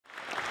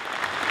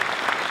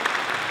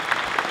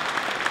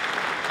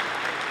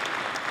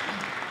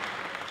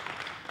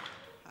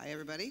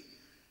everybody.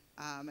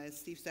 As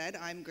Steve said,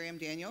 I'm Graham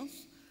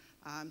Daniels.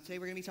 Today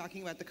we're going to be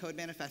talking about the Code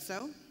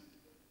Manifesto.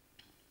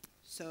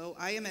 So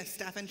I am a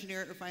staff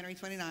engineer at Refinery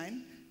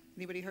 29.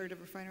 Anybody heard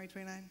of Refinery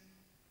 29?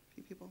 A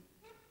few people?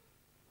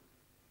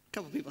 A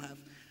couple people have.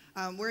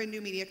 We're a new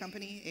media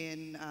company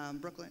in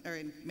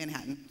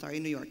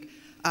in New York.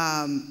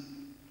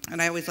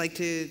 And I always like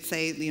to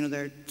say,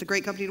 it's a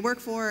great company to work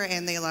for,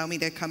 and they allow me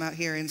to come out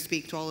here and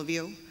speak to all of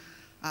you.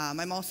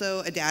 I'm also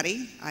a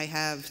daddy. I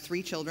have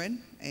 3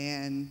 children,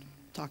 and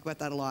talk about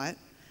that a lot.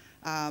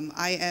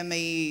 I am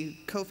a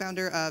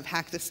co-founder of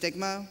Hack the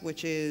Stigma,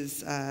 which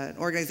is an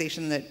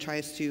organization that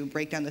tries to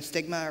break down the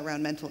stigma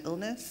around mental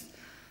illness.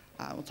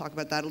 We'll talk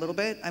about that a little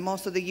bit. I'm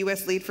also the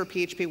US lead for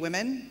PHP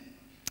Women,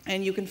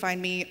 and you can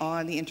find me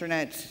on the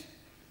internet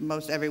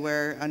most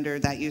everywhere under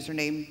that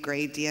username,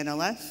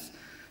 GrayDNLS,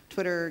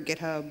 Twitter,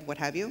 GitHub, what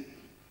have you.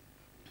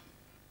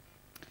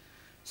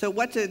 So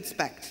what to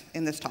expect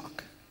in this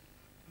talk?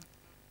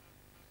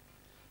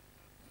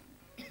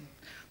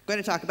 I'm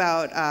going to talk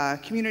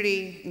about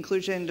community,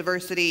 inclusion,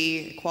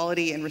 diversity,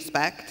 equality, and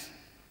respect.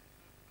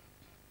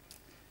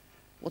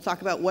 We'll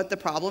talk about what the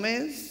problem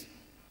is,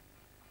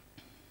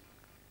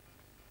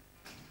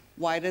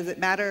 why does it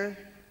matter,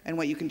 and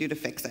what you can do to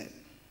fix it.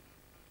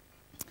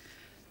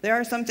 There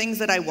are some things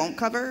that I won't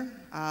cover.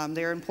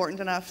 They're important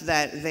enough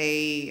that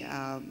they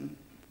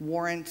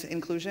warrant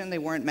inclusion, they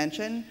warrant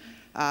mention,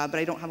 but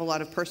I don't have a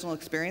lot of personal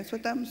experience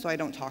with them, so I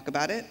don't talk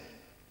about it.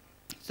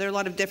 So there are a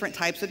lot of different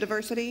types of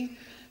diversity.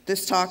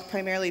 This talk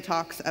primarily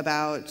talks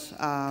about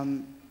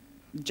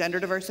gender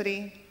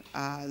diversity.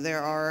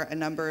 There are a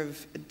number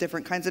of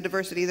different kinds of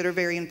diversity that are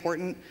very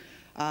important,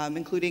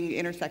 including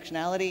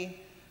intersectionality,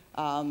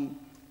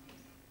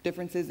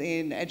 differences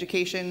in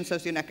education,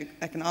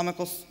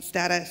 socioeconomical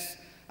status.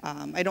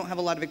 I don't have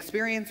a lot of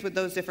experience with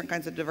those different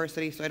kinds of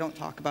diversity, so I don't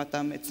talk about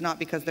them. It's not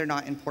because they're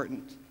not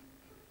important.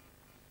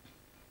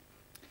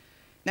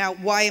 Now,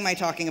 why am I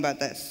talking about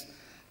this?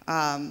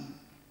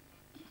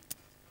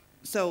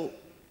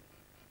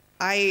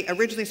 I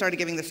originally started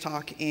giving this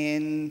talk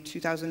in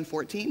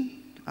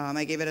 2014.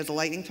 I gave it as a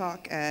lightning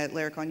talk at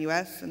Laracon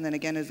US, and then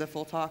again as a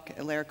full talk at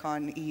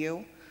Laracon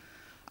EU.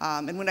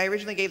 And when I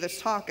originally gave this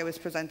talk, I was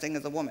presenting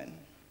as a woman.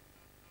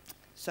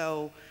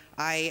 So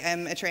I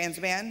am a trans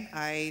man.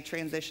 I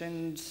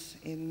transitioned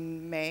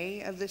in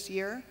May of this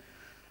year,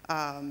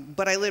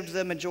 but I lived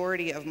the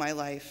majority of my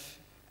life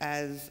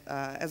as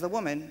a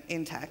woman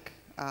in tech,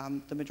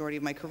 the majority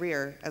of my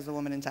career as a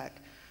woman in tech.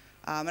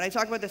 And I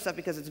talk about this stuff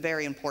because it's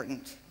very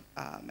important.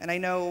 And I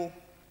know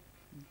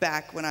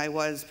back when I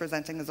was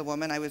presenting as a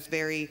woman, I was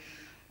very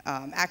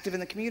active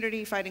in the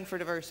community, fighting for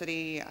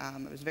diversity. I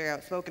was very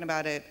outspoken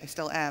about it. I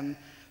still am.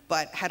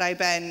 But had I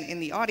been in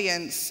the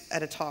audience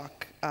at a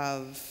talk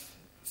of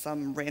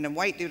some random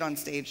white dude on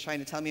stage trying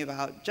to tell me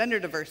about gender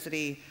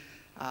diversity,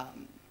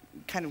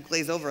 kind of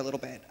glaze over a little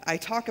bit. I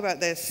talk about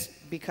this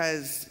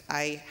because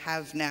I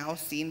have now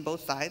seen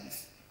both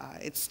sides.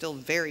 It's still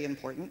very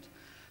important.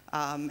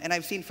 And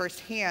I've seen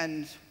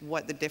firsthand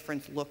what the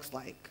difference looks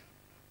like.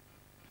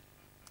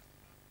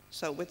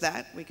 So with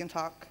that, we can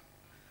talk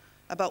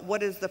about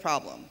what is the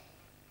problem.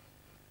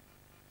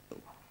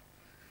 You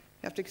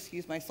have to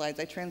excuse my slides.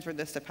 I transferred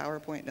this to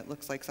PowerPoint, and it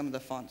looks like some of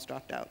the fonts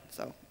dropped out,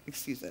 so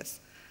excuse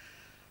this.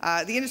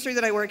 The industry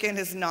that I work in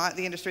is not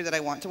the industry that I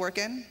want to work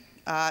in.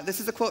 This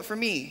is a quote from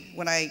me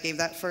when I gave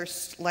that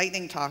first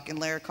lightning talk in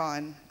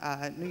Laracon,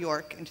 New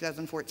York in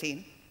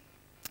 2014.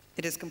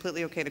 It is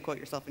completely okay to quote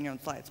yourself in your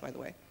own slides, by the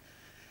way.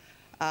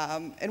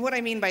 And what I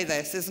mean by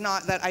this is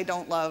not that I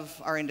don't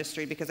love our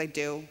industry, because I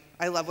do.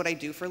 I love what I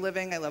do for a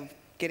living. I love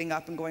getting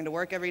up and going to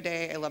work every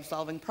day. I love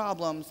solving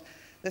problems.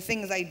 The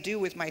things I do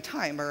with my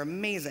time are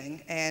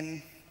amazing,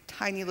 and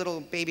tiny little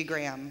baby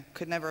Graham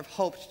could never have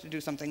hoped to do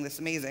something this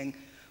amazing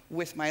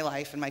with my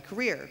life and my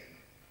career.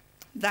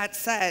 That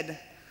said,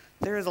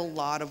 there is a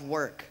lot of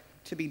work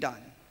to be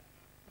done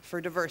for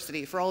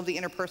diversity, for all of the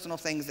interpersonal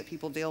things that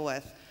people deal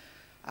with.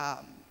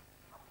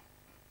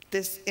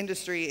 This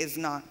industry is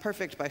not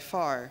perfect by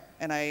far,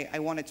 and I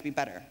want it to be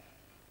better.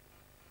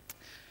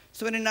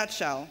 So in a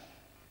nutshell,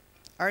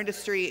 our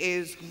industry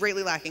is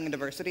greatly lacking in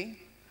diversity.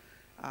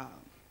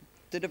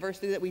 The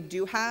diversity that we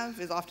do have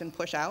is often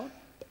pushed out.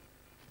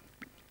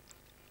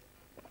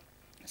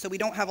 So we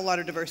don't have a lot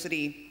of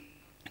diversity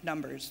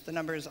numbers. The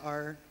numbers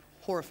are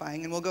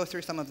horrifying, and we'll go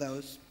through some of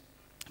those.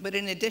 But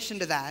in addition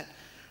to that,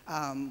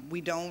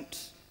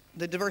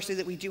 the diversity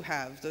that we do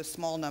have, those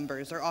small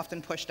numbers, are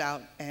often pushed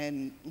out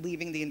and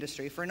leaving the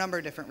industry for a number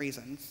of different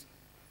reasons.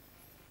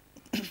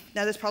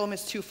 Now, this problem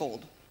is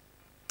twofold.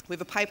 We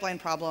have a pipeline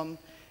problem,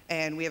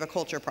 and we have a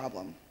culture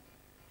problem.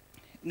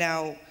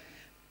 Now,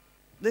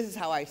 this is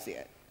how I see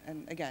it.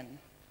 And again,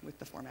 with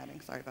the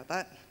formatting, sorry about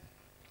that.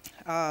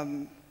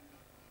 A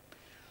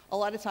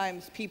lot of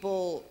times,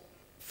 people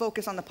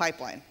focus on the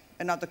pipeline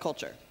and not the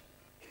culture,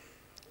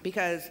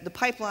 because the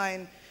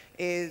pipeline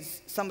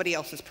is somebody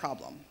else's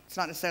problem. It's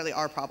not necessarily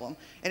our problem.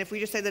 And if we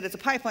just say that it's a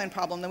pipeline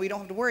problem, then we don't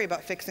have to worry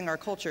about fixing our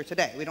culture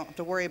today. We don't have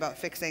to worry about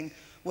fixing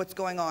what's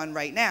going on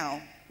right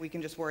now. We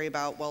can just worry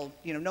about, well,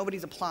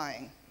 nobody's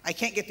applying I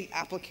can't get the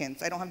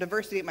applicants. I don't have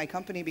diversity at my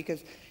company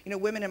because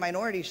women and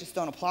minorities just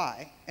don't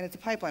apply. And it's a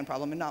pipeline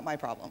problem and not my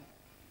problem.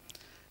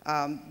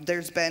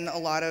 There's been a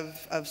lot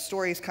of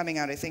stories coming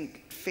out. I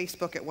think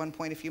Facebook at one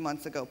point a few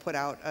months ago put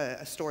out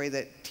a story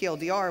that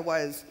TLDR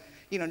was,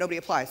 nobody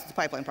applies. It's a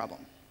pipeline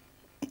problem.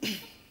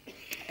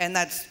 And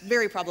that's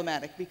very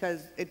problematic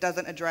because it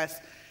doesn't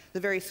address the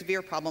very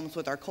severe problems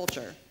with our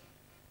culture.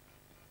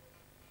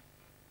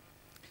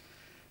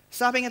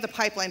 Stopping at the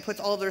pipeline puts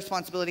all of the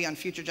responsibility on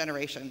future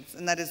generations,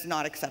 and that is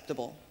not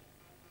acceptable.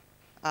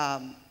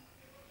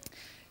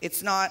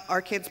 It's not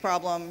our kids'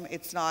 problem,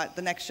 it's not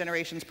the next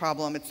generation's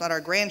problem, it's not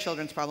our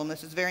grandchildren's problem.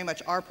 This is very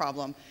much our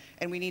problem,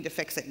 and we need to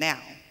fix it now,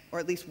 or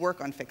at least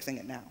work on fixing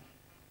it now.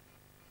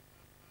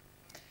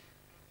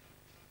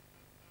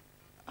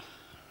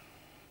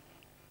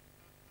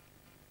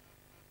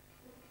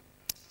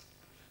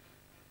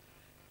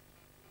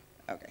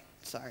 Okay,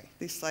 sorry.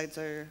 These slides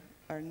are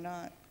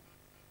not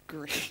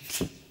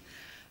great.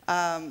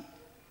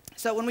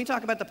 So when we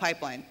talk about the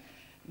pipeline,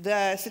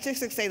 the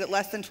statistics say that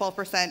less than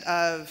 12%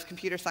 of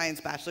computer science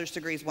bachelor's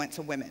degrees went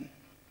to women.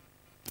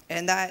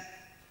 And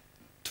that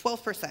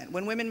 12%,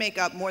 when women make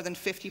up more than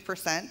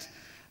 50%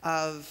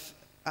 of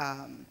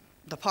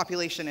the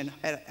population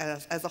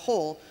as a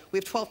whole, we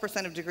have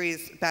 12% of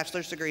degrees,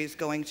 bachelor's degrees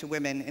going to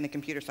women in a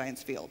computer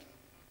science field.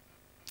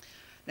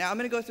 Now, I'm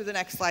going to go through the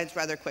next slides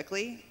rather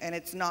quickly, and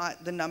it's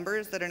not the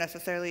numbers that are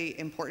necessarily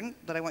important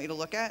that I want you to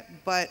look at,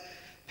 but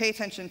pay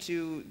attention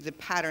to the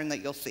pattern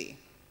that you'll see.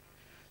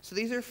 So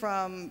these are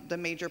from the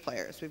major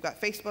players. We've got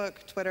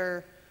Facebook,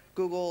 Twitter,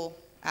 Google,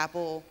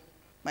 Apple,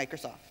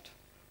 Microsoft.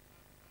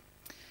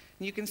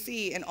 And you can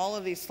see in all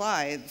of these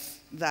slides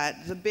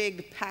that the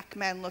big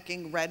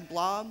Pac-Man-looking red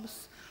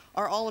blobs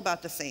are all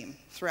about the same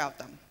throughout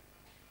them.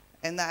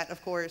 And that, of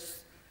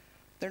course,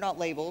 they're not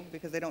labeled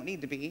because they don't need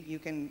to be. You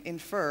can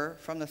infer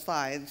from the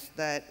slides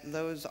that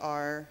those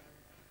are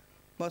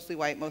mostly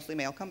white, mostly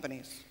male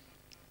companies.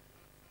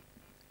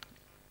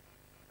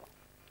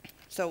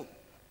 So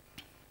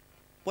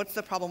what's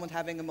the problem with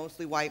having a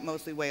mostly white,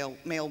 mostly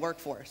male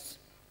workforce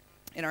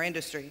in our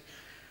industry?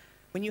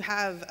 When you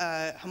have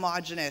a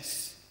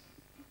homogeneous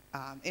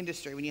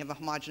industry, when you have a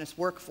homogeneous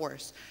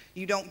workforce,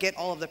 you don't get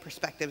all of the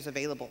perspectives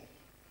available.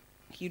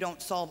 You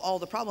don't solve all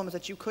the problems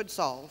that you could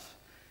solve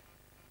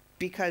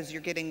because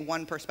you're getting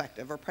one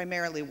perspective, or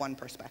primarily one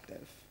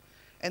perspective.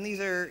 And these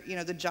are,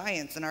 the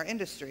giants in our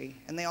industry,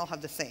 and they all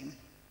have the same.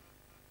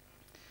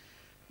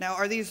 Now,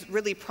 are these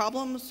really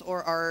problems,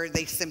 or are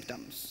they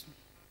symptoms?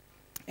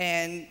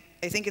 And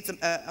I think it's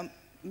a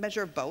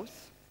measure of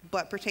both,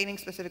 but pertaining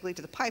specifically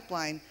to the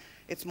pipeline,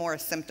 it's more a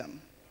symptom.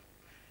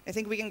 I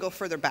think we can go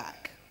further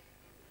back.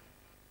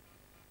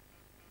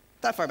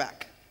 That far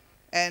back.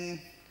 And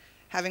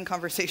having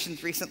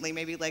conversations recently,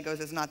 maybe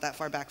Legos is not that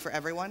far back for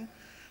everyone,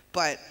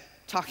 but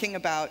talking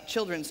about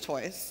children's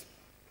toys,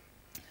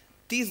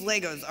 these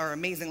Legos are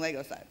amazing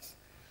Lego sets.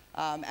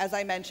 As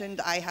I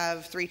mentioned, I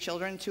have 3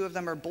 children. 2 of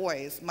them are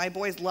boys. My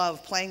boys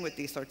love playing with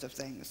these sorts of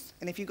things.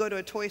 And if you go to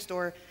a toy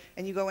store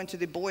and you go into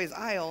the boys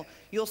aisle,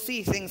 you'll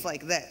see things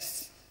like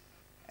this.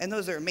 And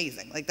those are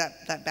amazing. Like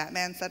that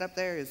Batman set up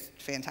there is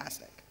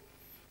fantastic.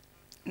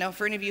 Now,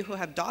 for any of you who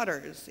have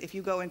daughters, if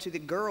you go into the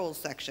girls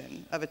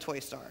section of a toy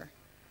store,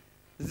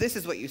 this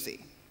is what you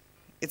see.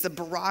 It's a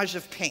barrage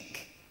of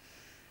pink.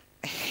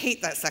 I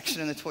hate that section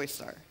in the toy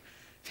store.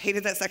 I've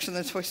hated that section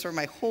in the toy store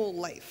my whole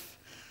life.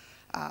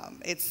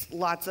 It's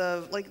lots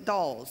of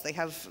dolls. They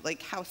have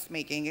house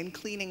making and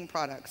cleaning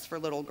products for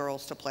little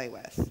girls to play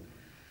with.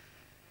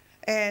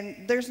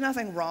 And there's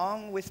nothing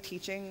wrong with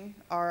teaching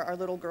our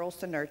little girls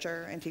to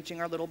nurture and teaching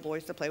our little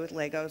boys to play with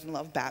Legos and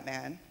love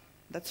Batman.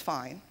 That's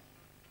fine.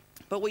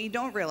 But what you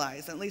don't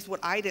realize, at least what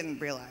I didn't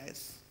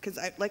realize, because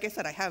like I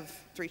said, I have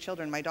 3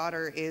 children. My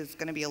daughter is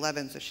going to be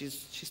 11, so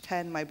she's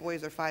 10. My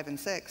boys are 5 and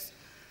 6.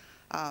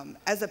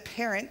 As a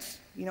parent,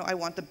 I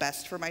want the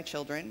best for my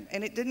children,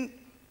 and it didn't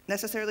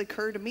necessarily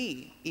occur to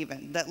me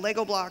even that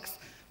Lego blocks,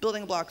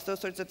 building blocks, those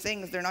sorts of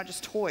things, they're not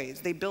just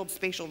toys. They build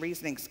spatial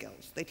reasoning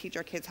skills. They teach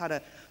our kids how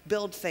to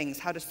build things,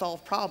 how to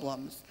solve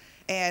problems.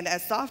 And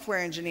as software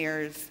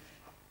engineers,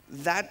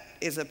 that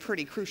is a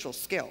pretty crucial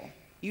skill.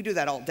 You do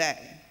that all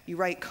day. You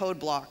write code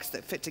blocks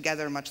that fit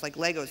together much like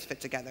Legos fit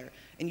together,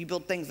 and you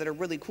build things that are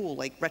really cool,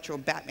 like retro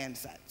Batman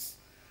sets.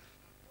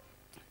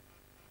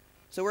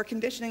 So we're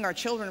conditioning our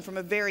children from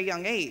a very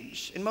young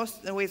age, in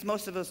ways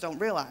most of us don't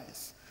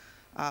realize.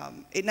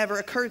 It never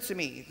occurred to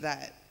me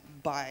that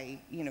by,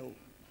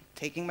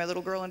 taking my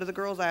little girl into the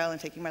girls' aisle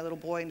and taking my little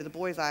boy into the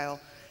boys' aisle,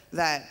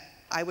 that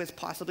I was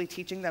possibly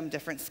teaching them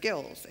different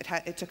skills.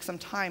 It took some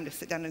time to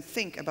sit down and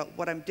think about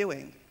what I'm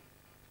doing.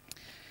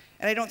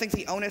 And I don't think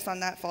the onus on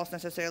that falls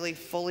necessarily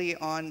fully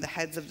on the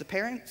heads of the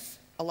parents.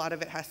 A lot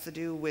of it has to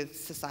do with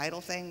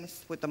societal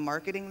things, with the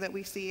marketing that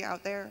we see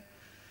out there.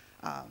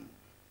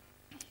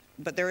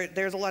 But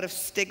there's a lot of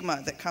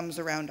stigma that comes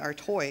around our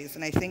toys,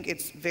 and I think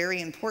it's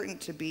very important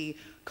to be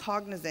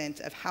cognizant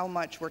of how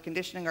much we're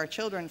conditioning our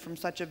children from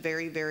such a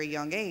very, very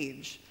young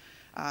age,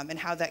 and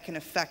how that can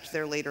affect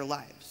their later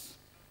lives.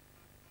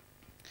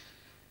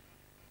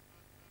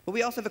 But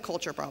we also have a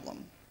culture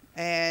problem.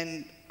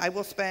 And I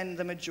will spend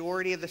the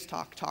majority of this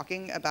talk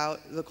talking about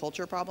the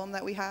culture problem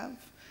that we have,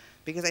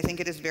 because I think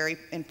it is very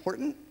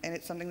important, and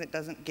it's something that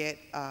doesn't get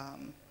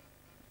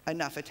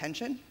enough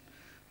attention,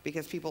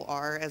 because people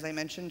are, as I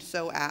mentioned,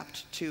 so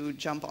apt to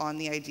jump on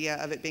the idea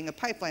of it being a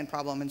pipeline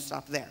problem and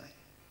stop there.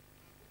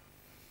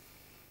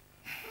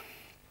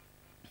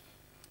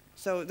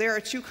 So there are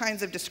two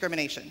kinds of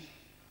discrimination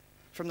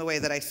from the way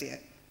that I see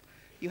it.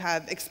 You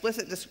have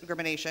explicit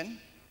discrimination,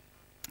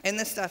 and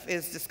this stuff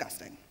is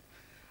disgusting.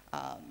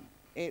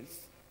 It's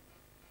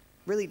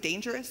really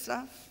dangerous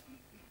stuff,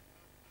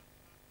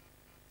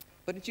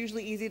 but it's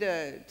usually easy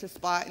to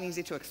spot and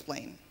easy to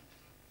explain.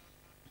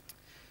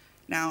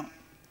 Now,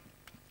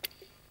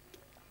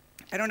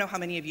 I don't know how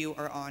many of you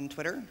are on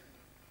Twitter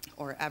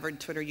or avid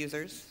Twitter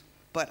users,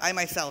 but I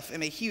myself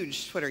am a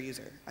huge Twitter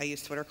user. I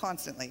use Twitter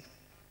constantly.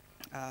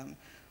 Of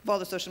all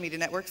the social media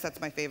networks,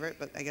 that's my favorite,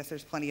 but I guess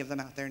there's plenty of them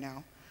out there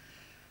now.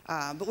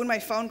 But when my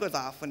phone goes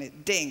off, when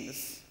it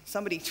dings,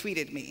 somebody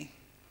tweeted me,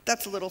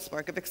 that's a little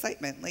spark of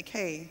excitement. Like,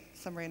 hey,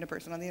 some random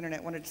person on the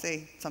internet wanted to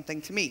say something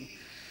to me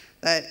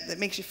that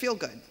makes you feel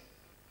good.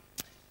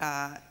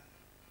 And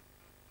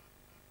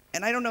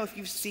I don't know if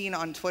you've seen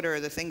on Twitter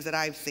the things that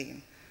I've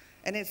seen.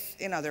 And it's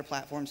in other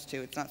platforms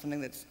too. It's not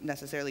something that's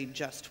necessarily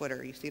just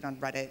Twitter. You see it on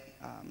Reddit,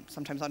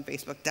 sometimes on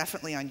Facebook,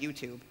 definitely on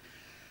YouTube.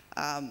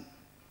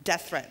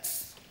 Death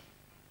threats,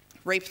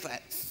 rape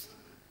threats,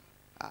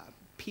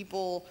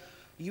 people,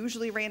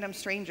 usually random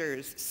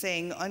strangers,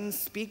 saying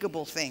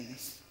unspeakable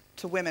things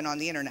to women on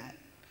the internet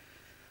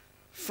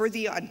for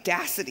the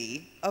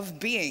audacity of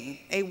being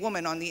a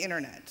woman on the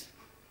internet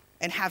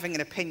and having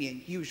an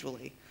opinion,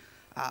 usually.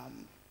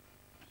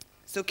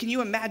 So can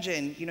you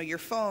imagine, your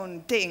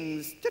phone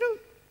dings,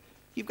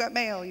 you've got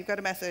mail, you've got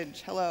a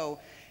message, hello,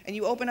 and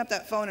you open up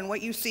that phone and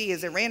what you see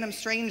is a random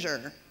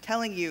stranger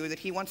telling you that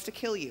he wants to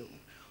kill you,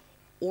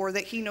 or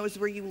that he knows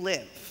where you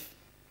live,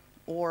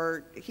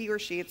 or he or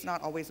she, it's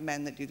not always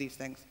men that do these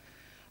things,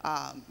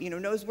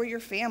 knows where your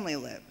family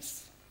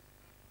lives.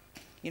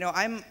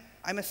 I'm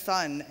a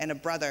son and a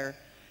brother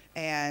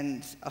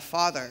and a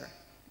father.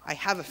 I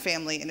have a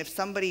family, and if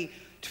somebody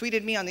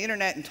tweeted me on the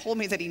internet and told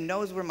me that he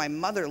knows where my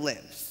mother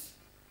lives,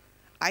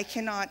 I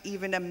cannot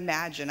even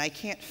imagine, I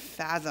can't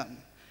fathom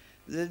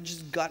the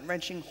just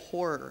gut-wrenching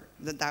horror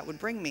that would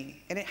bring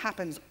me, and it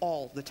happens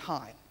all the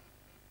time.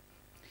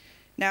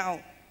 Now,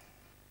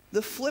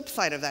 the flip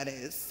side of that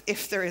is,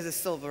 if there is a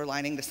silver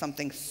lining to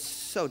something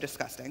so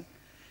disgusting,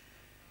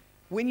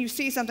 when you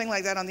see something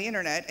like that on the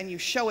internet and you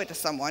show it to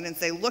someone and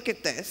say, look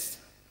at this,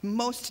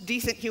 most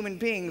decent human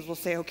beings will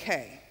say,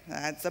 okay,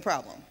 that's a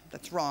problem.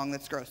 That's wrong,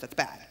 that's gross, that's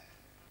bad.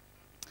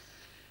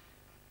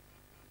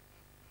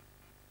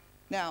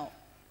 Now,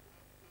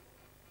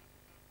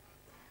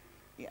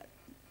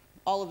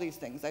 all of these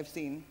things I've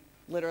seen,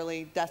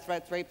 literally death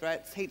threats, rape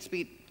threats, hate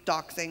speech,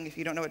 doxing. If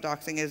you don't know what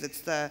doxing is,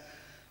 it's the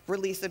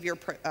release of your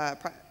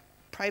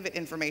private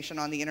information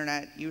on the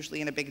internet,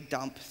 usually in a big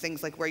dump.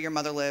 Things like where your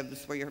mother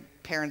lives, where your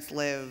parents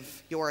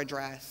live, your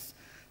address,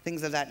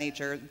 things of that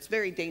nature. It's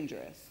very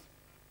dangerous.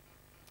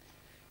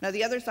 Now,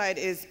 the other side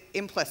is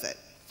implicit.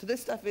 So this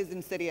stuff is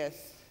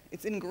insidious.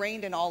 It's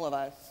ingrained in all of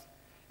us,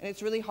 and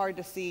it's really hard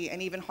to see and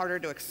even harder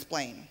to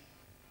explain.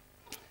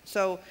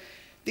 So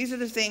these are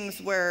the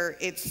things where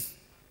it's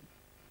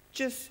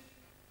just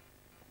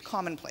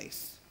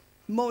commonplace.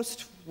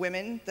 Most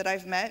women that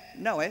I've met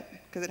know it,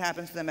 because it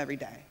happens to them every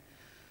day.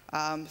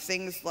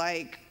 Things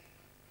like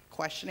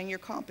questioning your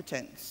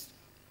competence,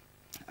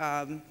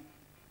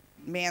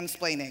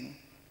 mansplaining,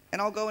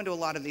 and I'll go into a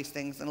lot of these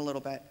things in a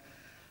little bit.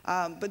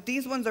 But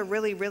these ones are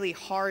really, really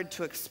hard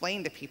to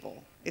explain to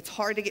people. It's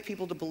hard to get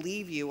people to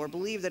believe you or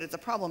believe that it's a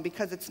problem,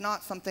 because it's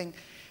not something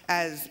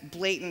as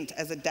blatant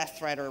as a death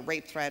threat or a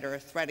rape threat or a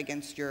threat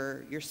against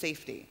your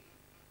safety.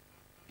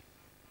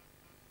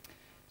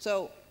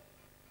 So,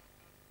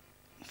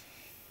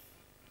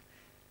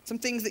 some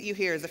things that you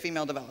hear as a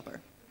female developer.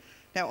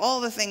 Now, all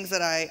the things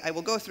that I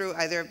will go through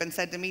either have been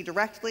said to me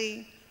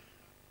directly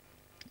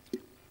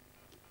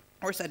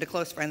or said to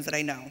close friends that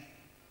I know.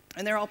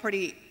 And they're all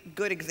pretty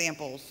good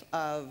examples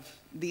of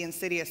the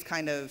insidious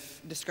kind of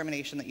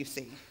discrimination that you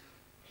see.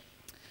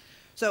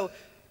 So,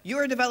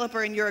 you're a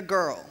developer and you're a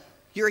girl.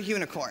 You're a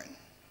unicorn.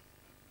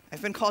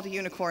 I've been called a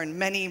unicorn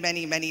many,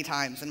 many, many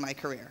times in my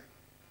career.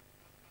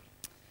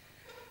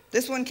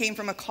 This one came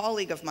from a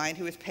colleague of mine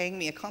who was paying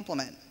me a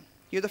compliment.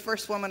 You're the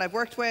first woman I've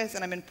worked with,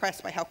 and I'm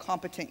impressed by how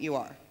competent you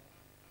are.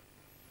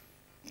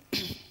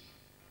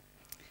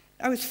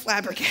 I was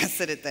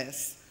flabbergasted at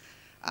this.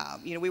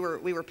 We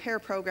were pair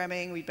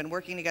programming. We'd been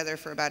working together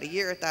for about a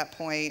year at that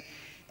point,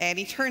 and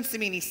he turns to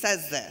me and he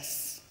says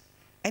this,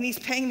 and he's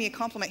paying me a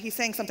compliment. He's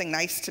saying something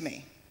nice to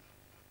me.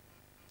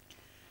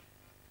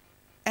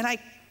 And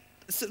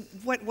so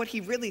what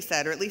he really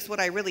said, or at least what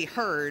I really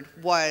heard,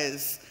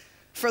 was,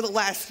 for the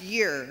last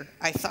year,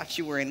 I thought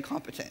you were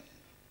incompetent.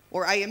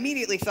 Or I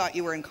immediately thought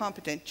you were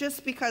incompetent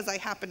just because I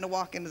happened to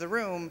walk into the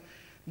room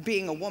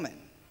being a woman.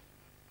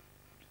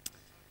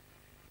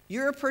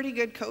 You're a pretty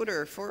good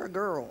coder for a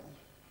girl.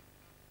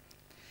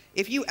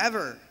 If you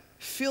ever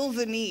feel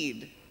the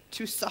need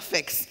to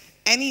suffix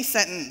any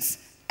sentence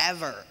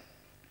ever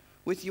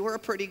with "you're a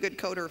pretty good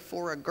coder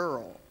for a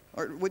girl,"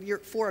 or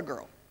for a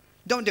girl,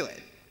 don't do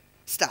it.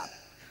 Stop.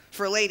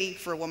 For a lady,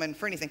 for a woman,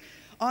 for anything.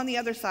 On the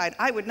other side,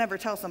 I would never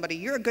tell somebody,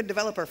 "You're a good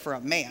developer for a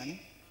man."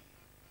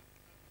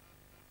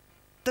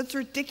 That's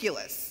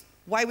ridiculous.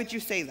 Why would you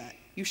say that?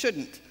 You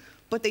shouldn't.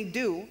 But they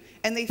do,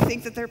 and they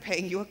think that they're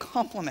paying you a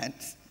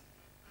compliment.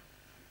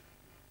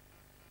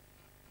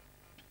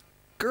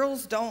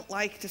 Girls don't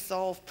like to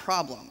solve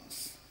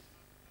problems,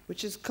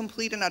 which is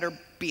complete and utter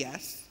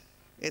BS.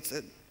 It's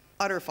an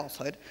utter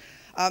falsehood.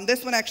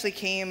 This one actually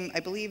came, I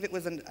believe it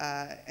was an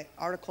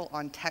article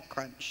on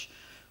TechCrunch.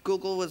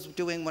 Google was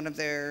doing one of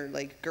their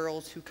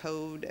girls who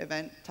code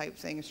event type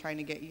things, trying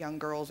to get young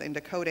girls into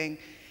coding.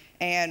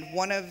 And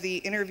one of the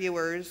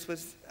interviewers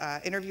was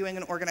interviewing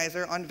an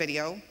organizer on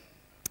video,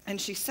 and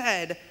she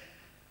said,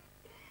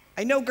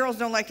 "I know girls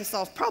don't like to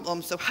solve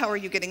problems, so how are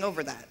you getting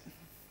over that?"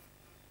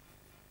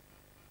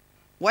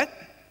 What?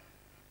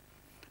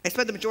 I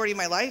spent the majority of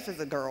my life as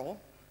a girl.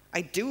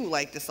 I do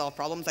like to solve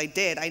problems. I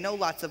did. I know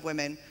lots of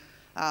women.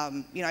 I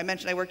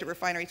mentioned I worked at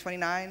Refinery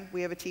 29.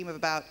 We have a team of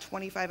about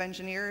 25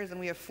 engineers, and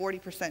we have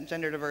 40%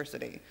 gender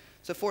diversity.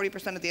 So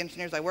 40% of the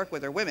engineers I work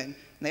with are women, and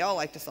they all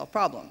like to solve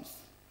problems.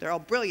 They're all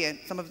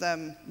brilliant, some of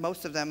them,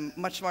 most of them,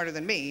 much smarter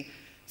than me,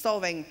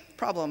 solving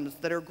problems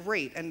that are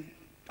great and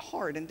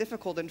hard and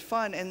difficult and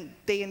fun, and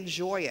they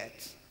enjoy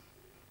it.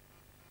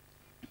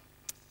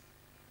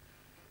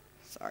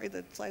 Sorry,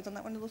 the slides on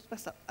that one are a little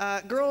messed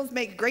up. Girls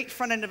make great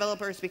front-end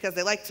developers because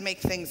they like to make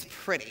things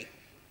pretty.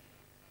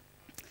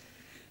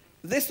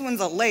 This one's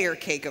a layer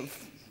cake of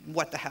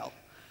what the hell.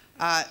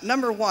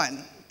 Number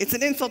one, it's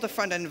an insult to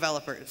front-end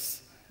developers.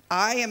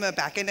 I am a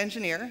back-end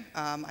engineer.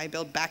 I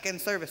build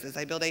back-end services.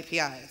 I build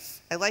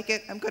APIs. I like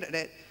it. I'm good at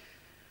it.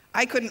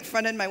 I couldn't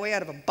front-end my way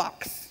out of a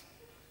box.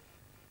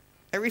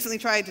 I recently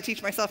tried to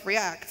teach myself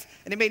React,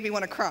 and it made me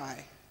want to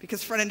cry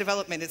because front-end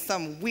development is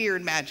some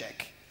weird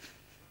magic.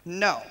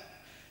 No.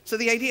 So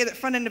the idea that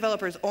front-end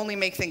developers only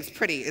make things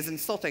pretty is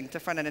insulting to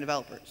front-end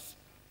developers.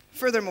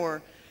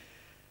 Furthermore,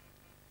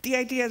 the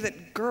idea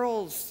that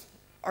girls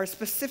are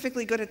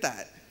specifically good at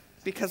that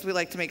because we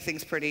like to make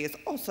things pretty is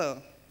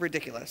also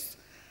ridiculous.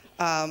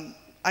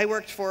 I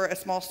worked for a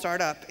small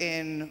startup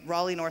in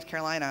Raleigh, North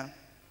Carolina,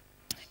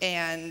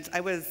 and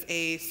I was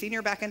a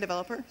senior back-end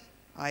developer.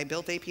 I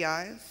built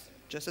APIs,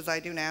 just as I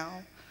do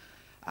now.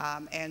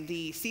 And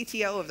the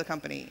CTO of the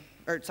company,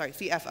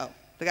 CFO,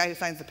 the guy who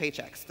signs the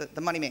paychecks,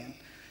 the money man,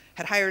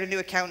 had hired a new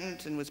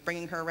accountant and was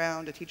bringing her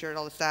around to teach her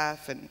all the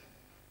staff, and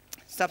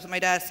stops at my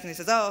desk and he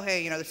says, "Oh,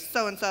 hey, this is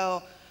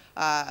so-and-so,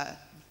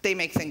 they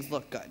make things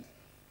look good."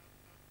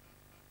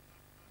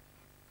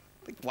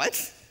 Like,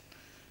 what?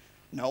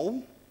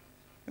 No.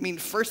 I mean,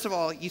 first of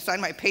all, you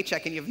sign my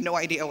paycheck and you have no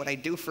idea what I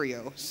do for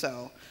you,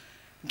 so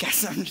I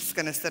guess I'm just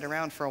gonna sit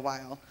around for a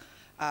while.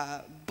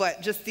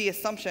 But just the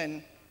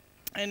assumption,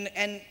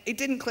 and it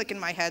didn't click in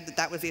my head that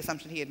that was the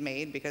assumption he had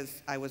made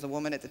because I was a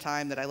woman at the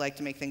time, that I liked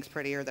to make things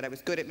prettier, that I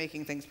was good at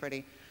making things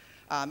pretty.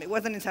 It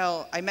wasn't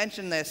until I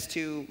mentioned this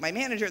to my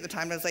manager at the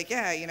time, and I was like,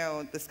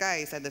 "Yeah, this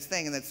guy said this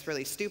thing and that's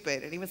really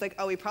stupid." And he was like,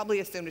 "Oh, he probably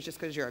assumed it's just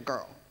because you're a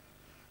girl."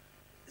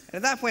 And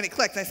at that point it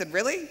clicked, and I said,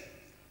 "Really?"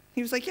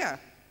 He was like, "Yeah,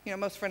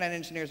 most front-end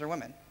engineers are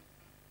women."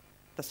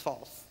 That's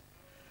false.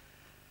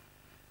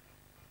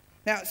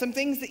 Now, some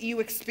things that you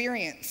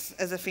experience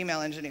as a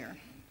female engineer.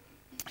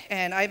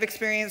 And I've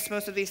experienced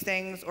most of these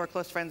things, or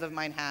close friends of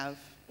mine have.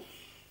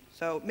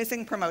 So,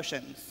 missing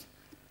promotions.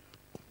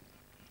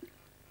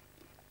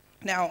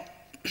 Now,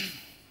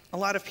 a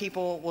lot of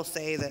people will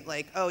say that,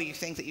 "Oh, you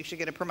think that you should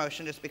get a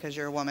promotion just because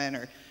you're a woman,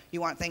 or you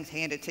want things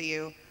handed to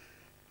you."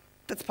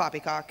 That's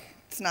poppycock.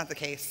 It's not the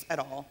case at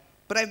all.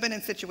 But I've been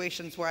in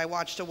situations where I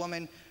watched a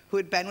woman who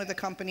had been with the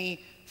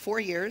company 4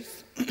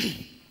 years,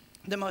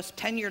 the most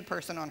tenured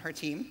person on her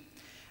team.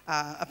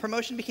 A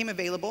promotion became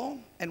available,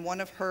 and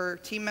one of her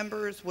team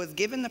members was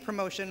given the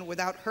promotion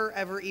without her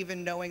ever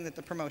even knowing that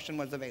the promotion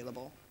was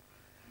available.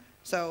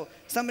 So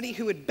somebody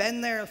who had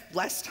been there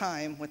less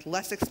time, with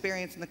less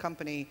experience in the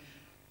company,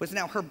 was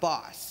now her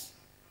boss,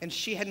 and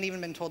she hadn't even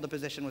been told the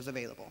position was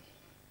available.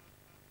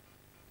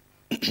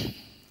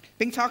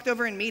 Being talked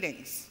over in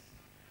meetings.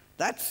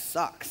 That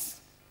sucks.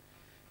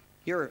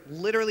 You're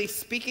literally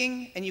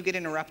speaking, and you get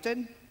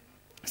interrupted.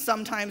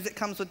 Sometimes it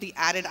comes with the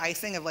added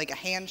icing of a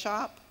hand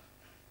chop.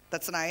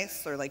 That's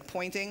nice, or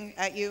pointing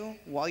at you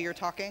while you're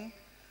talking.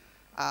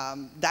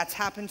 That's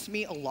happened to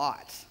me a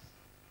lot.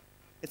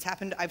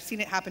 I've seen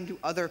it happen to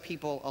other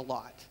people a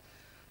lot.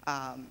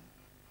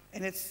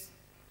 And it's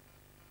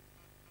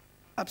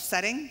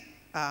upsetting.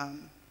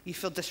 You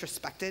feel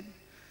disrespected,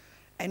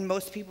 and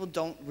most people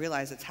don't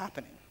realize it's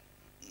happening.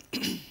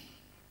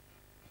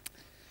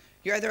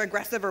 You're either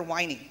aggressive or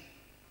whiny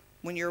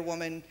when you're a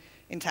woman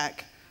in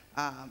tech.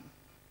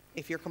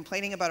 If you're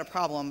complaining about a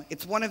problem,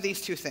 it's one of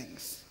these two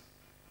things.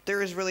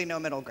 There is really no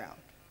middle ground.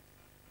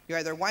 You're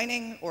either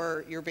whining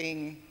or you're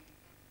being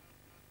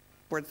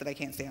words that I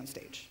can't say on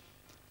stage.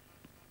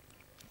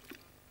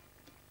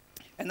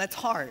 And that's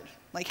hard.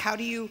 How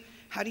do you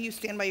How do you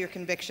stand by your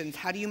convictions?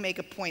 How do you make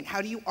a point?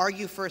 How do you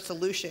argue for a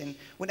solution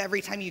when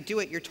every time you do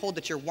it, you're told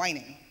that you're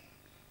whining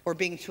or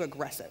being too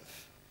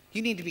aggressive?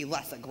 You need to be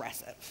less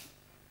aggressive.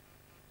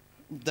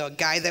 The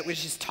guy that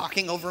was just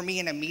talking over me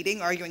in a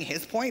meeting, arguing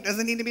his point,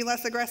 doesn't need to be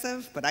less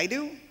aggressive, but I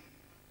do?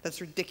 That's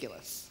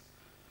ridiculous.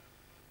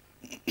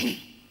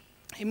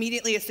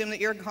 Immediately assume that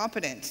you're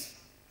incompetent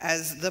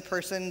as the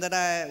person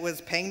that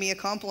was paying me a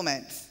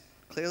compliment,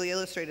 clearly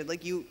illustrated.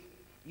 Like you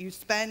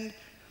spend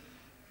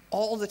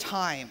all the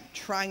time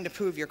trying to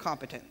prove your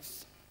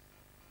competence.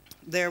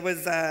 There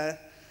was a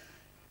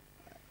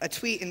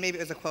tweet, and maybe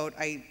it was a quote.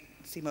 I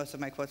see most of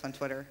my quotes on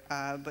Twitter,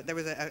 but there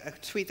was a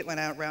tweet that went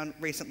out around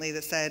recently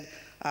that said,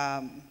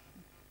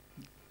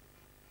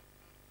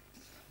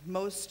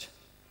 most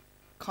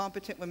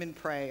competent women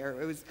pray,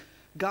 or it was,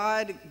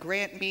 God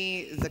grant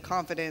me the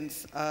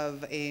confidence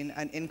of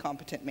an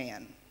incompetent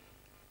man.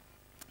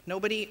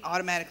 Nobody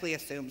automatically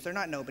assumes, they're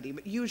not nobody,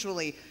 but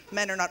usually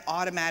men are not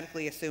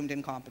automatically assumed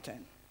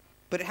incompetent,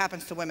 but it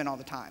happens to women all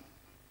the time.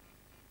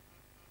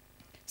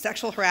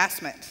 Sexual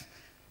harassment.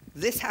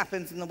 This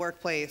happens in the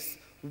workplace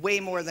way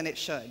more than it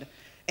should.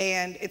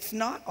 And it's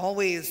not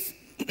always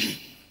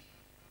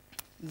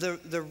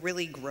the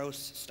really gross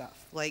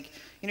stuff. Like,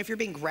 if you're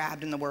being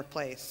grabbed in the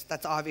workplace,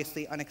 that's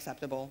obviously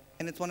unacceptable.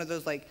 And it's one of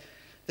those, like,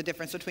 the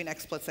difference between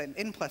explicit and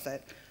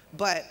implicit.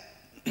 But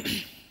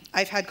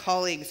I've had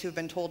colleagues who've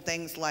been told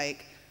things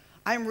like,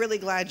 I'm really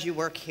glad you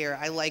work here.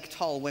 I like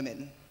tall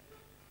women.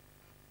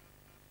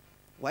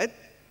 What?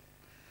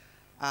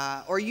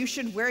 Or you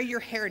should wear your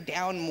hair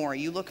down more.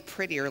 You look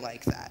prettier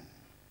like that.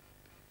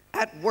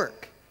 At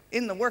work,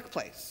 in the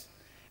workplace.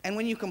 And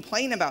when you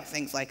complain about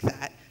things like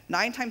that,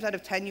 9 times out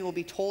of 10, you will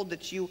be told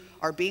that you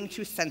are being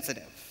too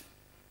sensitive.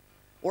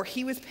 Or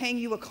he was paying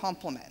you a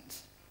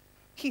compliment.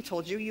 He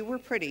told you you were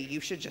pretty. You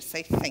should just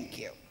say thank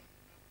you.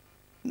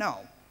 No.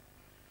 I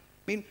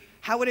mean,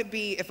 how would it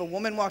be if a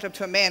woman walked up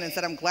to a man and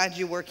said, I'm glad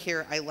you work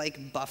here. I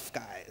like buff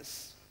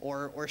guys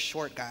or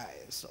short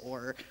guys,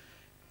 or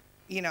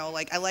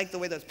like, I like the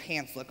way those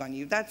pants look on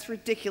you. That's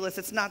ridiculous.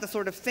 It's not the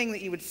sort of thing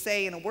that you would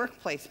say in a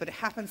workplace, but it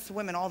happens to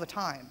women all the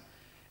time.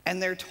 And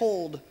they're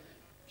told,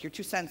 you're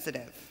too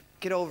sensitive.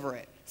 Get over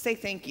it. Say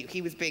thank you.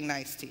 He was being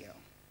nice to you.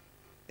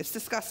 It's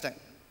disgusting.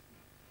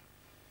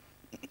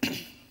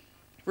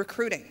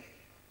 Recruiting.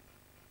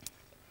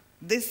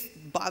 This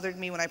bothered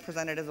me when I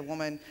presented as a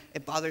woman.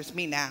 It bothers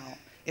me now.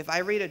 If I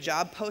read a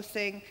job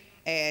posting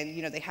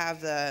and, they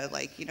have the,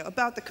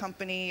 about the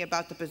company,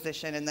 about the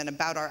position, and then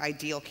about our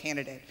ideal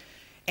candidate.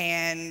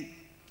 And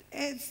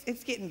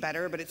it's getting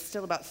better, but it's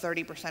still about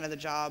 30% of the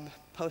job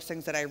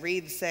postings that I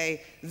read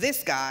say,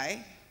 this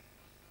guy.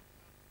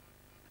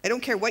 I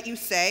don't care what you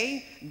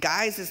say,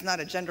 guys is not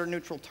a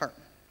gender-neutral term.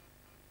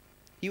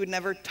 You would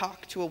never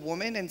talk to a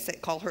woman and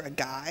call her a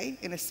guy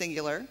in a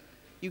singular.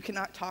 You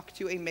cannot talk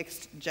to a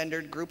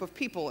mixed-gendered group of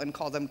people and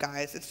call them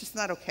guys. It's just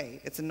not okay.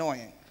 It's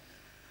annoying.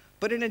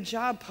 But in a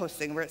job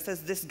posting where it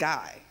says this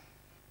guy,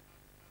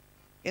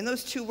 in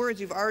those 2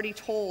 words, you've already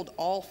told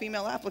all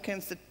female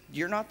applicants that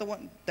they're not the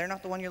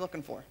one you're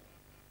looking for.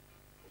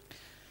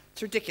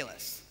 It's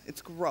ridiculous. It's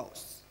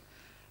gross.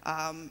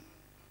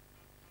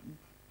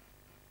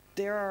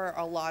 There are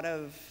a lot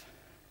of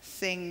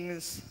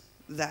things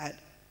that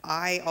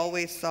I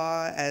always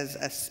saw as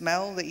a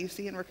smell that you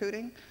see in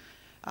recruiting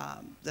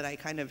that I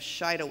kind of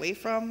shied away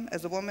from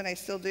as a woman. I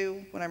still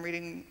do when I'm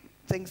reading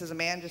things as a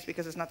man, just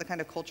because it's not the kind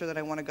of culture that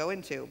I want to go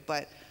into.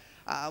 But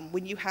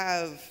when you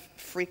have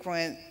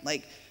frequent,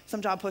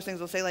 some job postings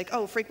will say,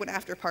 frequent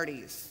after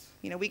parties.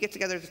 We get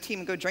together as a team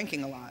and go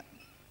drinking a lot.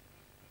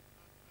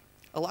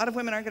 A lot of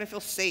women aren't going to feel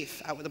safe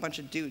out with a bunch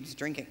of dudes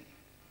drinking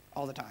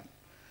all the time.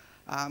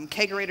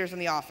 Kegerators in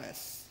the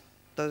office.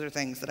 Those are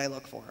things that I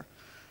look for.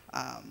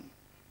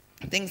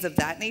 Things of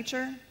that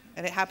nature,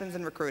 and it happens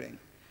in recruiting.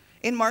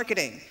 In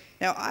marketing.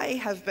 Now, I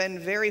have been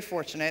very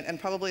fortunate, and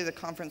probably the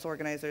conference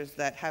organizers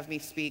that have me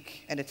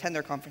speak and attend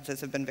their conferences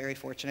have been very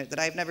fortunate, that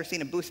I've never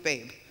seen a booth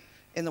babe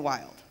in the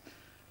wild.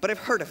 But I've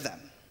heard of them.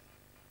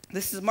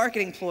 This is a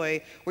marketing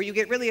ploy where you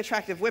get really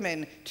attractive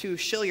women to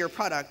shill your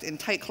product in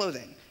tight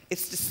clothing.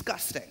 It's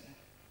disgusting.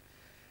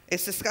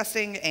 It's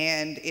disgusting,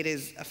 and it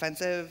is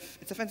offensive.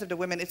 It's offensive to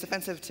women. It's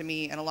offensive to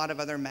me and a lot of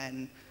other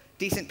men,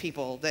 decent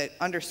people that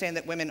understand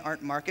that women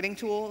aren't marketing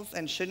tools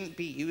and shouldn't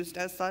be used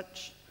as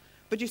such.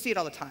 But you see it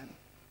all the time.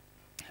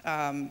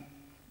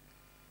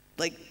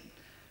 Like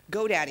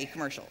GoDaddy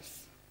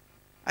commercials.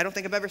 I don't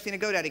think I've ever seen a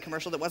GoDaddy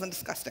commercial that wasn't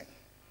disgusting.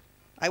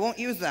 I won't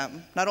use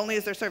them. Not only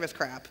is their service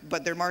crap,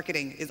 but their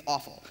marketing is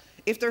awful.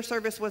 If their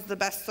service was the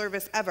best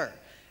service ever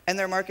and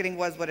their marketing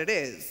was what it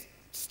is,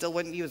 still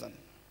wouldn't use them.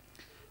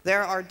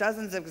 There are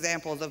dozens of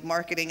examples of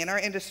marketing in our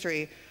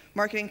industry,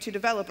 marketing to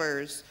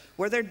developers,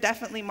 where they're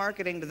definitely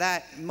marketing to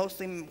that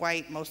mostly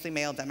white, mostly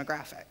male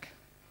demographic.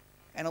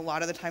 And a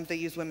lot of the times they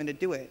use women to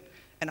do it,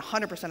 and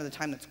 100% of the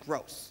time that's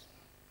gross.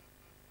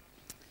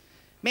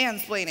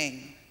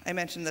 Mansplaining. I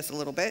mentioned this a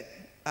little bit.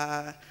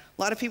 A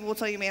lot of people will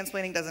tell you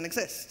mansplaining doesn't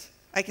exist.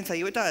 I can tell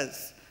you it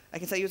does. I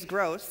can tell you it's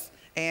gross,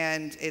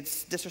 and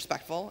it's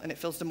disrespectful, and it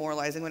feels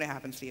demoralizing when it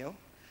happens to you.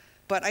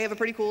 But I have a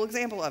pretty cool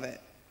example of it,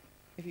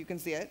 if you can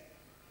see it.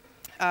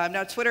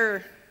 Now,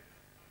 Twitter,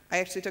 I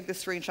actually took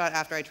this screenshot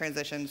after I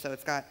transitioned, so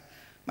it's got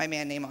my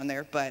man name on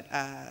there, but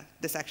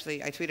this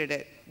actually, I tweeted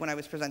it when I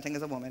was presenting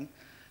as a woman.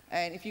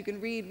 And if you can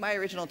read my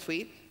original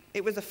tweet,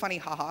 it was a funny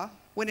haha.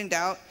 When in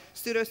doubt,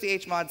 sudo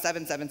chmod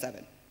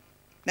 777.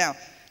 Now,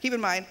 keep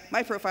in mind,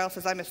 my profile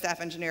says I'm a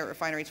staff engineer at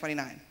Refinery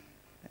 29.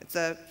 It's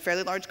a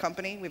fairly large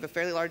company. We have a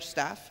fairly large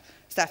staff.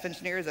 Staff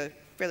engineer is a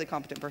fairly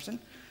competent person.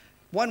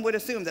 One would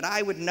assume that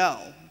I would know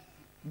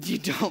you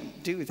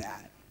don't do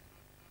that.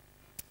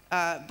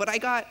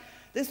 But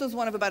this was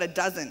one of about a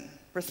dozen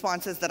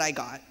responses that I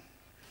got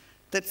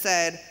that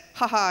said,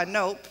 haha,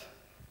 nope,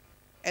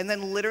 and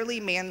then literally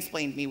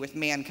mansplained me with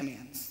man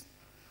commands.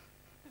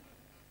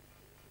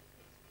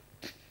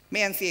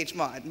 Man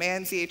chmod,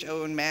 man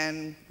chown,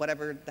 man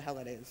whatever the hell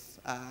it is.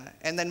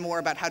 And then more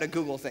about how to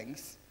Google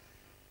things.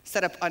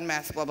 Set up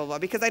unmask, blah, blah, blah,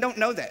 because I don't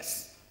know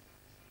this.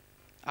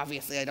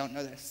 Obviously, I don't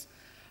know this.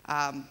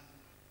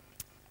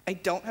 I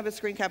don't have a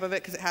screen cap of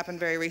it because it happened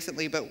very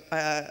recently, but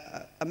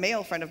a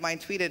male friend of mine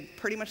tweeted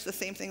pretty much the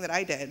same thing that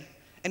I did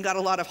and got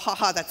a lot of,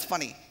 haha, that's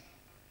funny.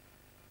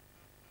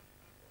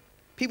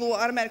 People will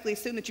automatically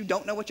assume that you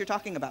don't know what you're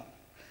talking about.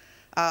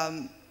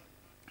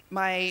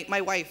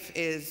 My wife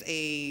is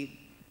a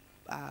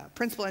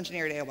principal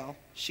engineer at AOL.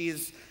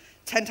 She's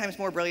 10 times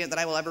more brilliant than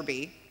I will ever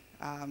be.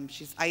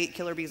 I eat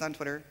killer bees on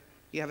Twitter.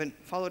 If you haven't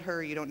followed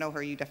her, you don't know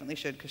her, you definitely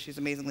should because she's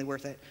amazingly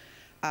worth it.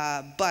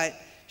 But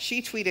she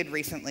tweeted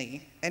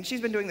recently, and she's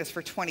been doing this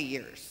for 20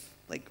 years,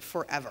 like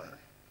forever.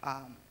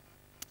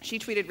 She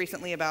tweeted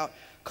recently about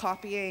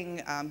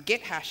copying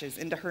Git hashes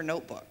into her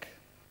notebook.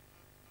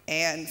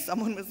 And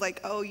someone was like,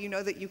 oh, you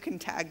know that you can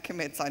tag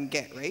commits on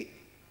Git, right?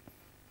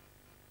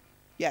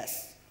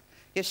 Yes.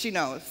 Yes, she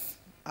knows.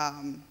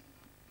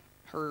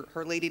 Her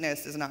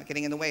ladiness is not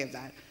getting in the way of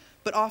that.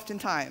 But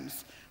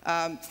oftentimes,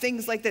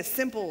 things like this,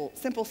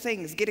 simple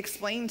things get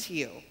explained to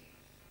you.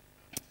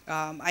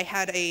 I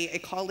had a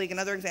colleague,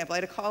 another example, I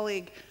had a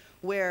colleague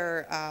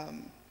where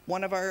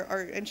one of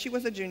and she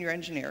was a junior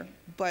engineer,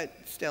 but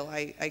still,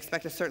 I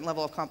expect a certain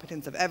level of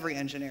competence of every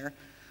engineer.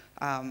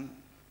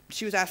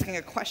 She was asking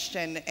a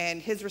question,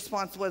 and his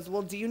response was,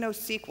 well, do you know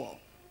SQL?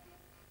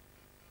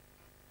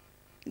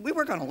 We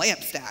work on a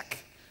LAMP stack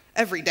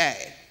every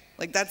day.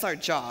 Like, that's our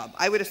job.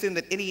 I would assume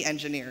that any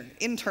engineer,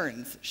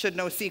 interns, should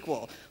know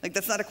SQL. Like,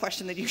 that's not a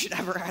question that you should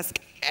ever ask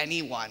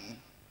anyone,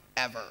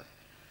 ever.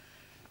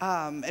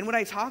 And when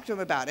I talked to him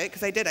about it,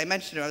 because I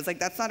mentioned it, I was like,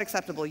 that's not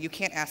acceptable. You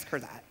can't ask her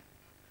that.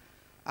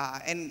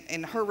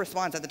 And her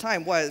response at the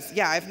time was,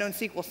 yeah, I've known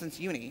SQL since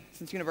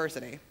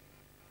university,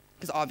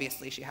 because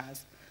obviously she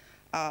has.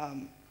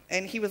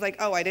 And he was like,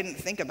 oh, I didn't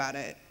think about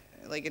it.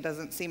 Like, it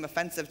doesn't seem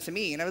offensive to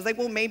me. And I was like,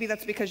 well, maybe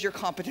that's because your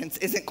competence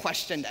isn't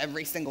questioned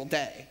every single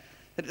day.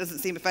 That it doesn't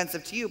seem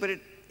offensive to you, but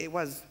it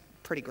was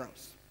pretty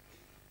gross.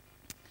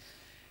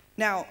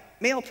 Now,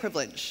 male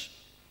privilege.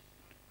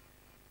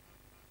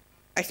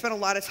 I spent a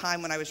lot of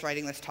time when I was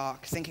writing this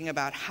talk thinking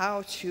about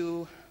how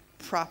to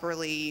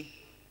properly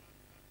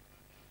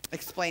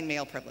explain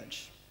male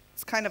privilege.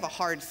 It's kind of a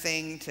hard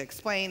thing to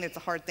explain. It's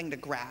a hard thing to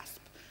grasp.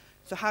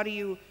 So how do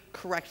you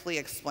correctly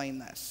explain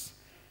this?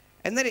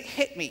 And then it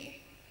hit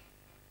me.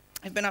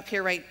 I've been up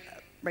here right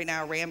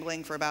now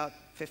rambling for about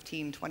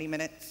 15, 20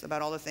 minutes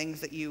about all the things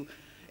that you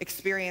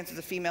experience as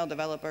a female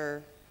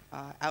developer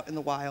out in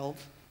the wild.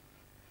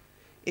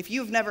 If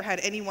you've never had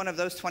any one of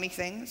those 20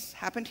 things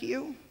happen to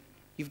you,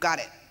 you've got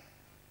it.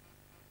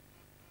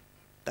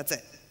 That's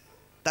it.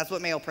 That's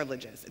what male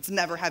privilege is. It's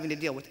never having to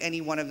deal with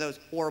any one of those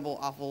horrible,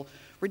 awful,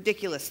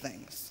 ridiculous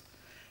things.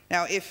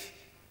 Now, if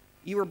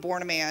you were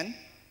born a man,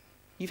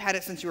 you've had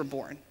it since you were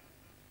born.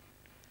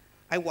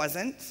 I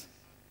wasn't.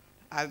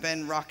 I've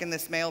been rocking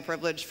this male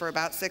privilege for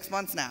about 6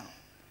 months now.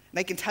 And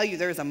I can tell you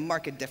there is a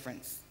marked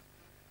difference.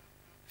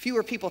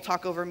 Fewer people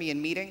talk over me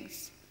in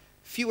meetings.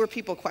 Fewer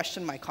people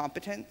question my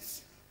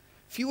competence.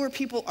 Fewer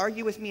people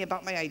argue with me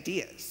about my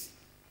ideas.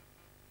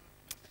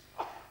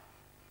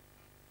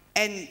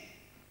 And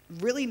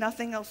really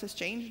nothing else has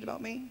changed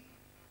about me.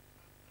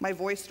 My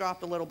voice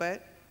dropped a little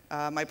bit.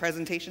 My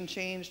presentation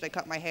changed. I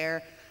cut my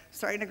hair.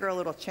 Starting to grow a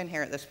little chin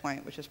hair at this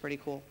point, which is pretty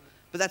cool.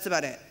 But that's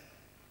about it.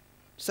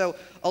 So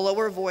a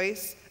lower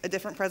voice, a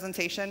different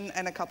presentation,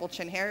 and a couple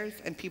chin hairs,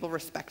 and people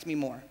respect me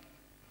more.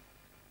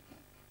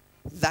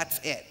 That's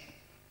it.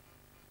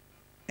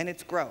 And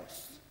it's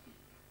gross.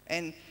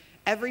 And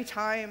every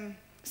time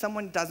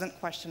someone doesn't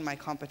question my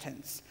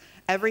competence,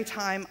 every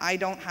time I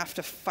don't have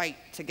to fight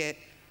to get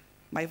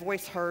my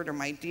voice heard or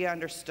my idea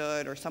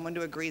understood or someone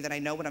to agree that I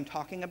know what I'm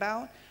talking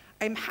about,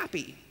 I'm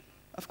happy,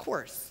 of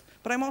course.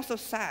 But I'm also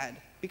sad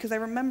because I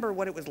remember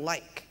what it was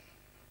like.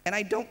 And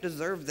I don't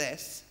deserve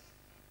this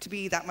to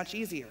be that much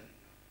easier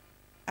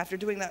after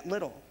doing that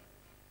little.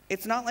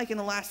 It's not like in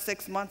the last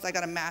 6 months I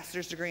got a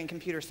master's degree in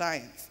computer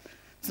science.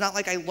 It's not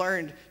like I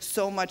learned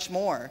so much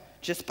more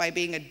just by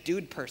being a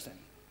dude person.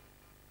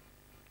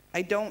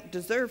 I don't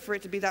deserve for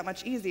it to be that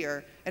much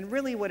easier, and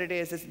really what it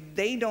is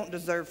they don't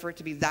deserve for it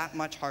to be that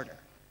much harder.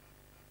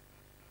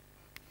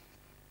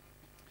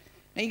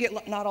 Now you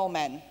get not all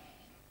men.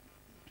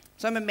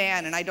 So I'm a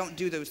man and I don't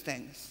do those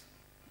things.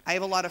 I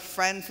have a lot of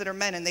friends that are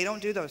men and they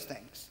don't do those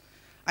things.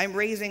 I'm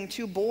raising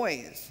 2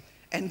 boys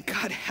and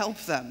God help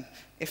them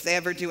if they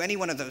ever do any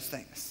one of those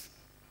things.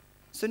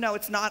 So no,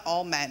 it's not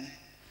all men.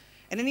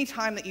 And any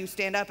time that you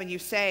stand up and you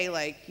say,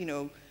 like,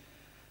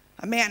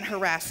 a man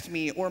harassed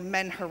me or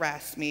men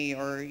harassed me,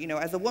 or,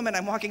 as a woman,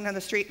 I'm walking down the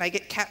street and I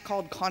get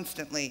catcalled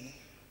constantly,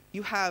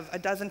 you have a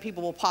dozen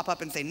people will pop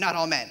up and say, not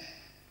all men.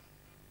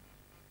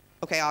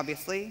 Okay,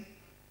 obviously,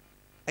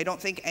 I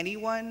don't think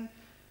anyone,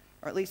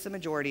 or at least the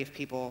majority of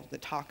people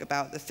that talk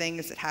about the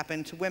things that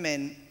happen to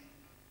women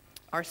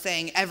are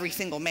saying every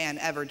single man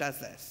ever does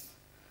this.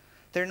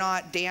 They're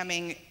not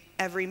damning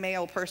every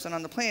male person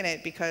on the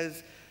planet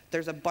because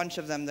there's a bunch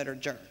of them that are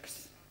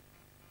jerks.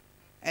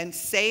 And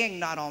saying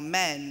not all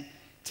men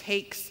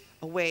takes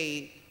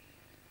away,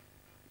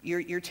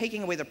 you're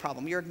taking away the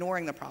problem. You're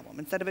ignoring the problem.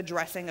 Instead of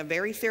addressing a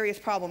very serious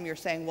problem, you're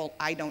saying, well,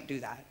 I don't do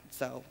that,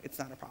 so it's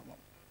not a problem.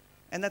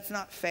 And that's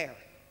not fair.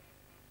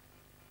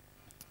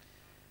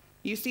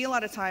 You see a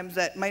lot of times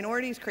that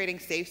minorities creating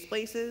safe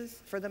spaces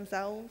for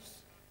themselves,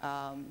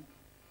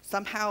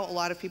 somehow a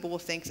lot of people will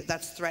think that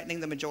that's threatening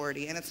the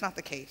majority, and it's not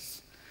the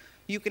case.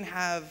 You can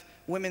have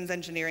women's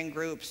engineering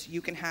groups,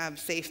 you can have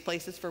safe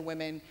places for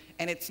women,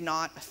 and it's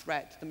not a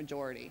threat to the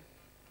majority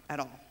at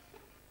all.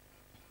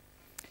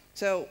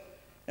 So,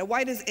 now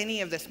why does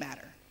any of this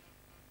matter?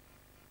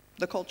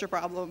 The culture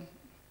problem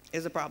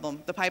is a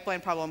problem. The pipeline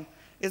problem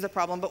is a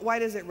problem, but why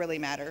does it really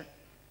matter?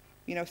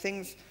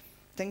 Things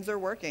are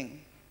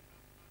working.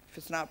 If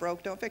it's not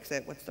broke, don't fix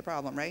it. What's the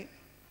problem, right?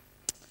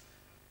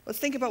 Let's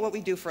think about what we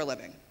do for a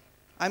living.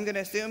 I'm going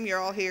to assume you're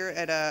all here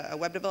at a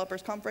web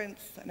developers conference,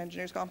 an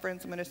engineers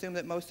conference. I'm going to assume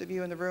that most of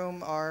you in the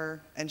room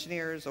are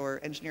engineers or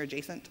engineer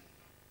adjacent.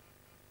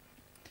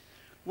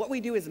 What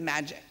we do is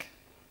magic.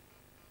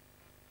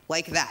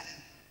 Like that.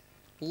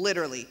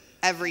 Literally,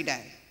 every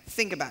day.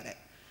 Think about it.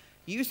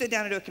 You sit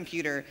down at a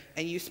computer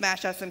and you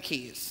smash out some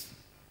keys.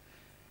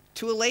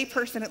 To a lay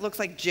person, it looks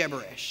like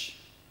gibberish.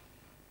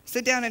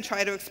 Sit down and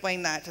try to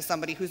explain that to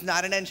somebody who's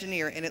not an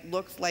engineer, and it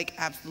looks like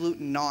absolute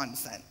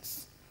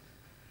nonsense.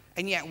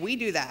 And yet we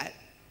do that,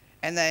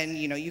 and then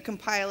you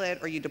compile it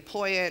or you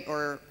deploy it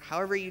or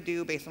however you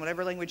do based on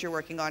whatever language you're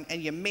working on,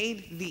 and you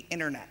made the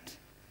internet.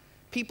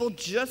 People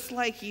just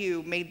like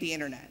you made the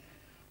internet.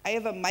 I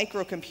have a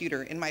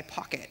microcomputer in my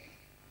pocket.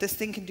 This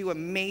thing can do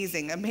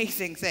amazing,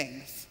 amazing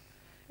things.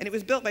 And it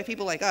was built by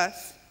people like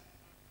us.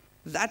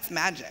 That's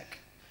magic.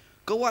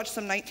 Go watch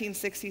some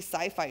 1960s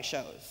sci-fi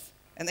shows,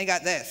 and they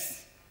got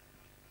this,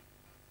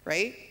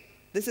 right?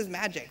 This is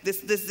magic.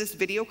 This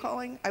video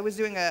calling, I was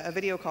doing a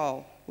video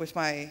call with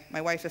my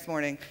wife this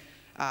morning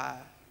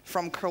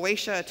from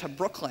Croatia to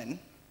Brooklyn.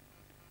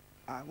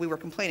 We were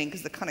complaining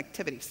because the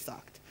connectivity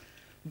sucked.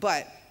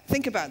 But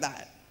think about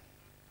that.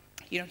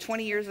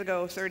 20 years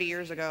ago, 30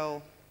 years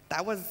ago,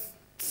 that was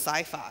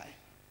sci-fi.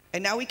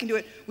 And now we can do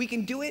it. We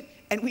can do it,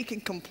 and we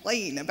can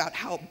complain about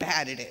how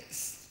bad it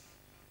is.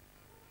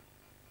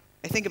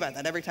 I think about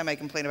that every time I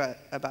complain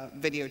about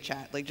video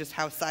chat, like just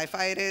how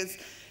sci-fi it is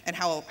and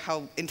how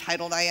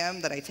entitled I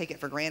am that I take it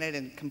for granted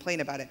and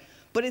complain about it.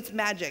 But it's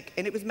magic,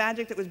 and it was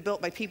magic that was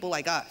built by people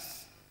like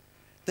us.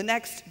 The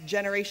next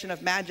generation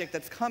of magic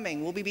that's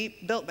coming will be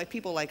built by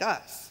people like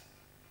us.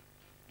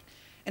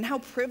 And how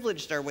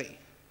privileged are we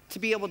to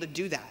be able to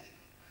do that?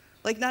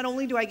 Like, not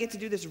only do I get to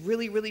do this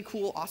really, really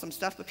cool, awesome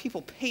stuff, but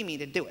people pay me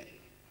to do it.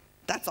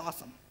 That's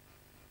awesome.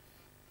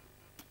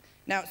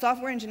 Now,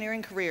 software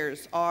engineering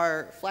careers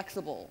are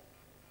flexible.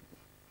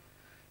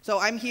 So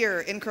I'm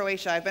here in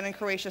Croatia. I've been in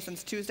Croatia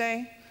since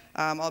Tuesday.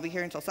 I'll be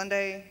here until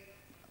Sunday.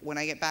 When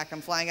I get back,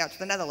 I'm flying out to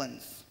the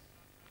Netherlands.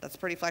 That's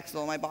pretty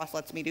flexible. My boss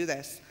lets me do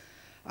this.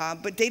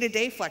 But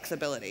day-to-day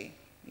flexibility.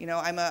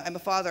 I'm a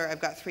father.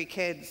 I've got 3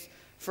 kids.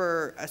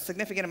 For a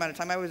significant amount of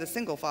time, I was a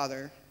single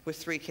father with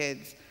 3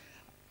 kids.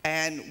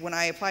 And when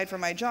I applied for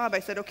my job, I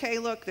said, okay,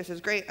 look, this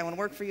is great. I want to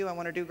work for you. I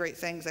want to do great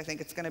things. I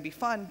think it's going to be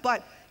fun.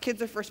 But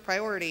kids are first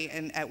priority.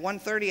 And at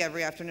 1:30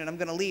 every afternoon, I'm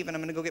going to leave, and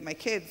I'm going to go get my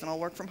kids, and I'll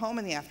work from home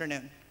in the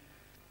afternoon.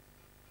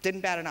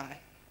 Didn't bat an eye.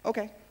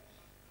 Okay.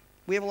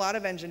 We have a lot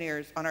of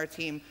engineers on our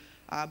team,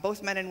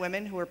 both men and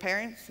women who are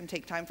parents and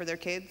take time for their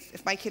kids.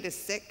 If my kid is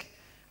sick,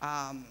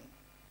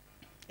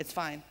 it's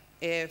fine.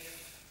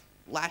 If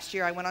last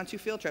year I went on 2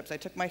 field trips, I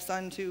took my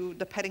son to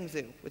the petting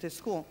zoo with his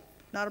school.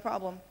 Not a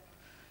problem.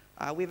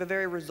 We have a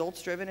very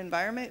results-driven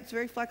environment. It's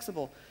very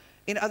flexible.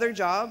 In other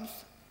jobs,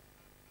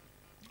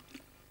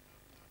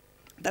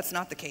 that's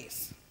not the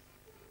case.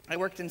 I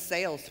worked in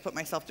sales to put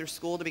myself through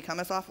school to become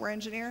a software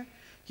engineer.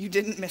 You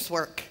didn't miss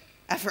work,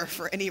 ever,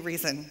 for any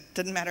reason.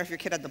 Didn't matter if your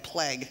kid had the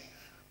plague.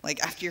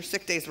 Like, after your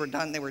sick days were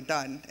done, they were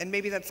done. And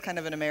maybe that's kind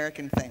of an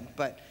American thing,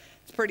 but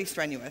it's pretty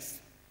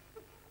strenuous.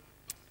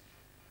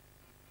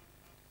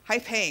 High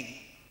paying.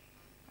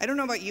 I don't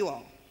know about you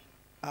all,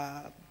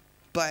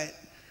 but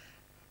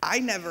I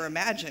never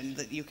imagined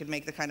that you could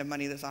make the kind of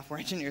money that software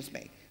engineers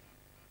make.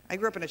 I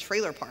grew up in a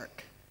trailer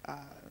park,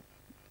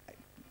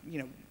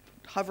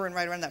 hovering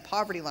right around that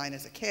poverty line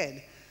as a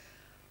kid.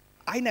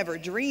 I never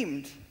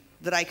dreamed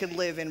that I could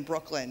live in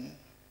Brooklyn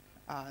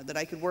that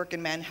I could work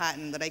in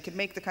Manhattan, that I could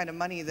make the kind of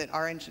money that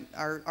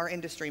our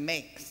industry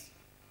makes.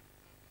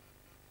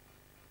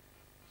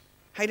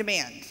 High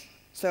demand.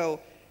 So,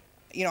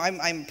 you know,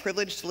 I'm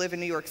privileged to live in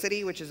New York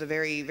City, which is a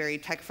very, very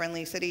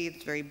tech-friendly city.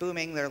 It's very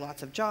booming. There are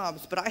lots of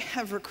jobs. But I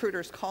have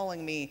recruiters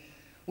calling me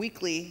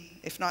weekly,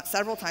 if not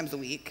several times a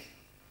week.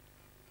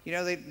 You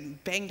know, they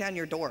bang down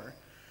your door.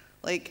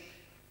 Like,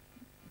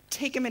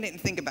 take a minute and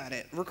think about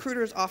it.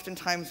 Recruiters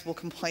oftentimes will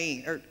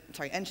complain,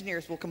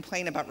 engineers will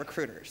complain about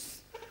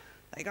recruiters.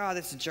 Like, oh,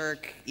 this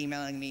jerk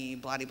emailing me,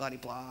 blah, blah, blah,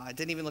 blah.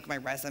 Didn't even look at my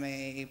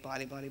resume, blah,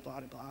 blah, blah,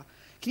 blah, blah.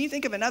 Can you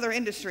think of another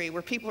industry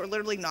where people are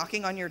literally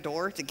knocking on your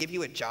door to give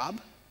you a job?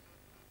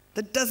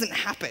 That doesn't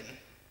happen,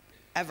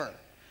 ever.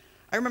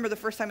 I remember the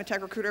first time a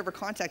tech recruiter ever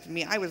contacted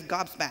me, I was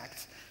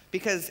gobsmacked.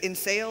 Because in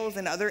sales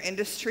and other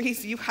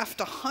industries, you have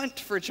to hunt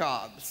for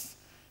jobs.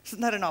 This is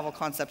not a novel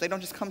concept. They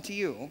don't just come to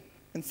you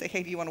and say,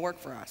 hey, do you want to work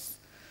for us?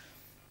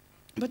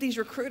 But these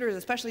recruiters,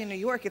 especially in New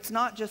York, it's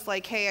not just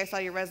like, hey, I saw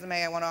your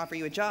resume, I want to offer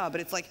you a job.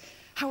 But it's like,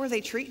 how are they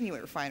treating you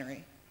at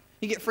Refinery?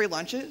 You get free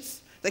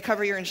lunches? They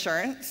cover your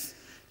insurance?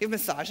 You have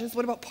massages?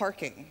 What about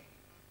parking?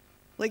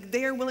 Like,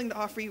 they are willing to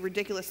offer you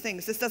ridiculous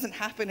things. This doesn't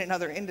happen in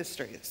other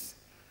industries.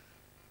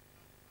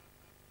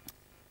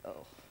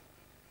 Oh.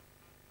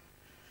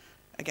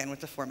 Again, with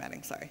the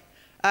formatting, sorry.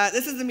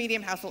 This is the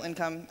median household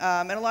income,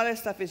 and a lot of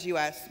this stuff is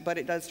US, but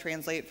it does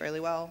translate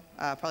fairly well.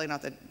 Probably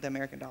not the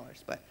American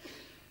dollars, but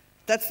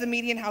that's the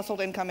median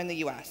household income in the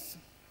US.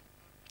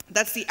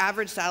 That's the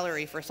average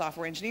salary for a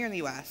software engineer in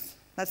the US.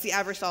 That's the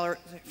average salary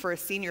for a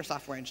senior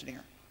software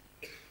engineer.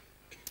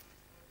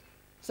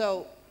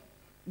 So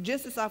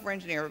just a software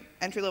engineer,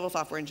 entry-level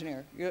software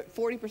engineer, you're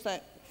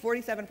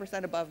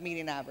 47% above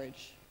median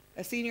average.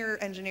 A senior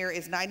engineer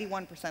is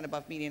 91%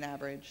 above median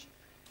average.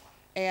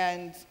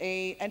 And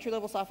an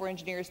entry-level software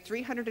engineer is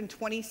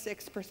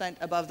 326%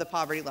 above the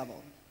poverty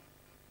level.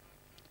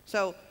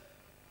 So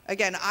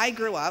again, I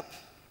grew up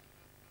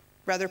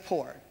rather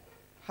poor,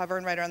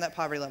 hovering right around that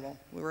poverty level.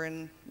 We were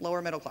in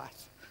lower middle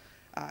class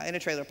in a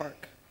trailer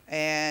park.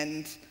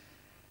 And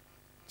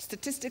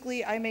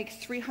statistically, I make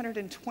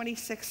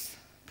 326%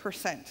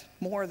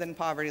 more than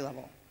poverty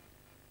level.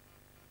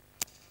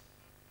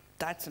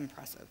 That's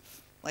impressive.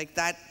 Like,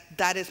 that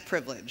is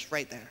privilege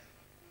right there.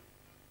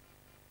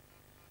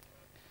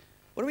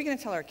 What are we going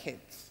to tell our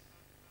kids?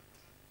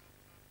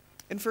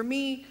 And for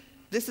me,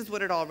 this is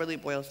what it all really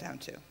boils down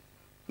to.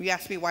 You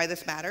ask me why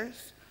this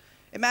matters.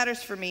 It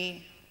matters for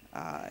me.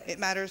 It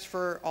matters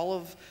for all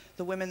of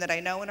the women that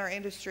I know in our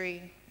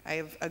industry. I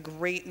have a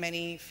great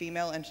many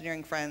female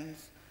engineering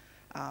friends.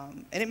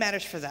 And it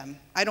matters for them.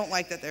 I don't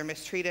like that they're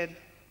mistreated.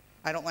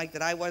 I don't like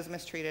that I was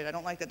mistreated. I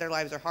don't like that their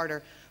lives are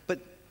harder. But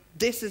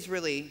this is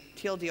really,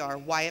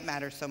 TLDR, why it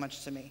matters so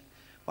much to me.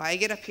 Why I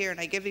get up here and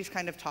I give these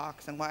kind of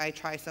talks and why I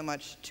try so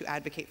much to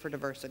advocate for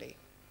diversity.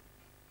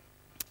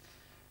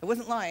 I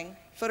wasn't lying.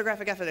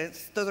 Photographic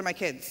evidence, those are my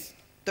kids.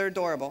 They're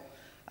adorable.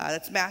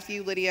 That's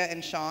Matthew, Lydia,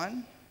 and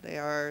Sean. They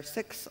are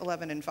 6,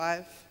 11, and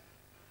 5.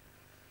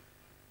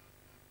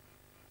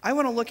 I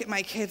want to look at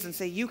my kids and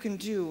say, you can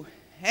do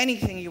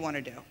anything you want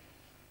to do.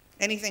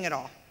 Anything at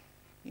all.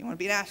 You want to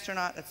be an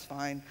astronaut, that's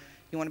fine.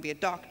 You want to be a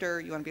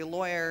doctor, you want to be a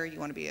lawyer, you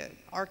want to be an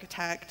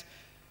architect,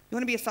 you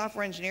want to be a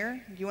software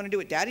engineer, you want to do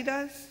what Daddy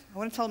does? I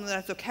want to tell them that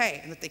that's okay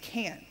and that they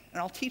can,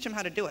 and I'll teach them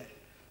how to do it.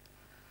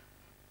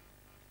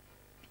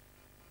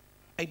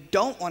 I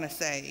don't want to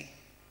say,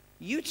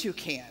 you two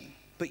can,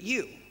 but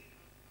you.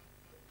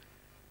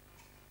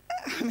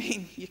 I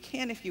mean, you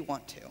can if you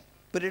want to,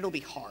 but it'll be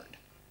hard.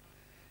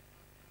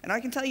 And I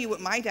can tell you what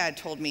my dad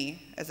told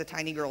me as a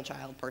tiny girl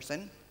child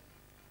person.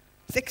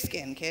 Thick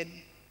skin, kid.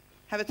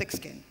 Have a thick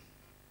skin.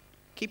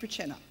 Keep your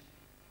chin up.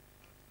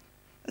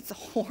 That's a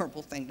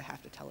horrible thing to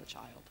have to tell a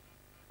child.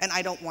 And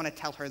I don't want to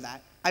tell her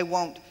that. I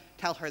won't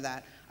tell her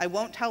that. I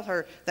won't tell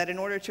her that in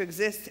order to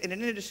exist in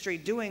an industry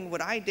doing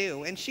what I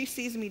do, and she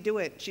sees me do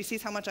it, she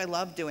sees how much I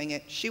love doing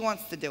it, she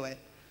wants to do it.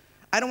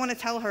 I don't want to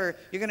tell her,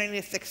 you're going to need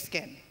a thick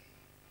skin.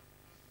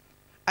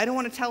 I don't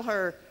want to tell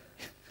her,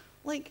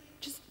 like,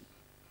 just,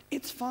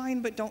 it's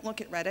fine, but don't look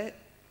at Reddit,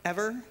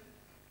 ever.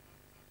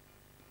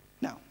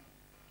 No.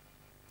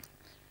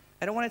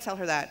 I don't want to tell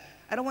her that.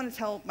 I don't want to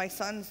tell my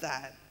sons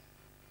that.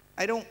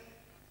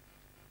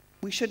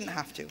 We shouldn't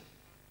have to.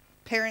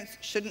 Parents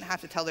shouldn't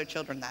have to tell their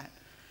children that.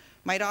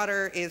 My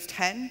daughter is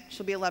 10,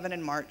 she'll be 11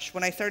 in March.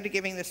 When I started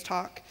giving this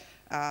talk,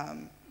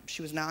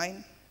 she was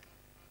 9.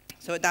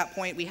 So at that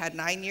point, we had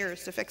 9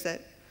 years to fix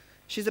it.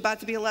 She's about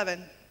to be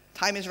 11,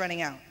 time is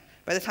running out.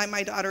 By the time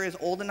my daughter is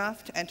old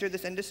enough to enter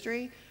this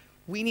industry,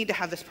 we need to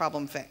have this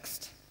problem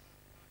fixed.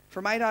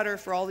 For my daughter,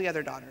 for all the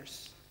other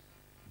daughters.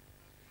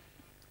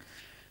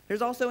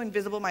 There's also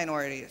invisible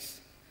minorities.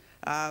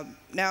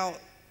 Now,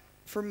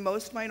 for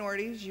most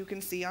minorities, you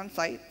can see on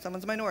site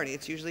someone's a minority.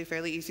 It's usually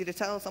fairly easy to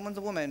tell someone's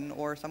a woman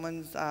or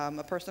someone's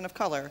a person of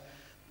color.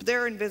 But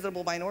there are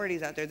invisible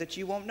minorities out there that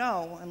you won't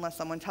know unless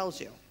someone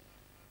tells you.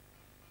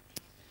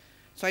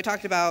 So I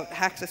talked about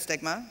hacks of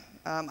stigma.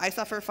 I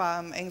suffer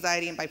from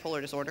anxiety and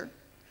bipolar disorder.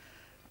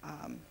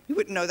 You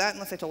wouldn't know that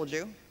unless I told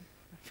you.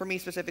 For me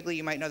specifically,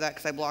 you might know that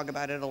because I blog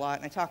about it a lot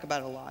and I talk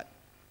about it a lot.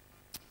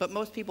 But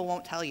most people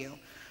won't tell you.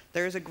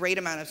 There's a great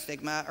amount of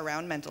stigma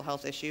around mental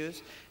health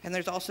issues, and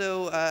there's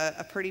also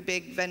a pretty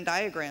big Venn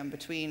diagram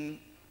between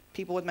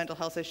people with mental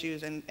health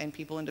issues and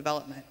people in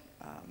development.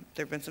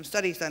 There have been some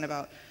studies done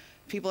about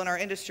people in our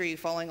industry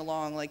falling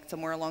along, like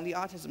somewhere along the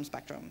autism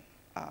spectrum.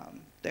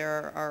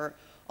 There are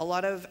a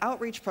lot of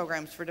outreach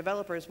programs for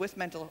developers with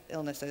mental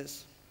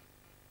illnesses.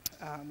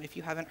 If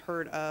you haven't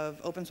heard of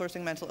Open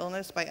Sourcing Mental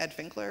Illness by Ed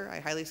Finkler, I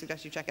highly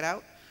suggest you check it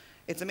out.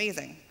 It's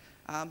amazing.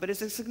 But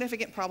it's a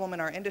significant problem in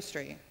our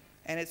industry,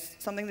 and it's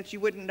something that you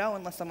wouldn't know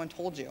unless someone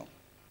told you.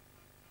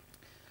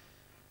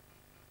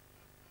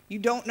 You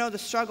don't know the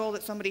struggle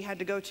that somebody had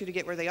to go to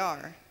get where they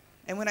are.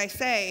 And when I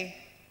say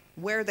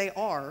where they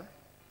are,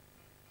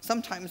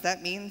 sometimes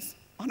that means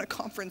on a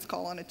conference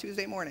call on a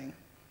Tuesday morning.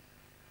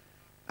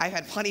 I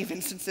had plenty of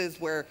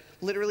instances where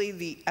literally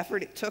the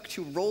effort it took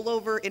to roll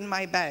over in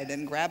my bed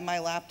and grab my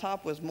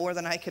laptop was more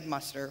than I could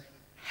muster.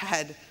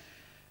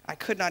 I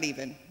could not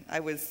even. I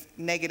was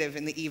negative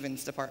in the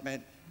evens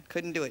department.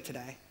 Couldn't do it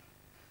today.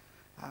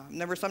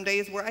 There were some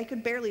days where I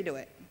could barely do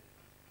it.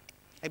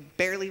 I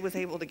barely was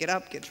able to get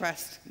up, get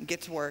dressed, and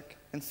get to work,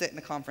 and sit in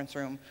a conference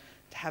room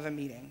to have a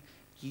meeting.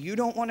 You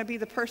don't want to be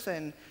the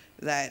person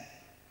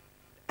that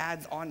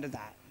adds on to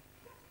that.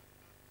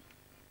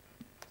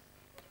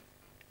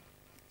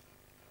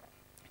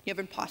 You have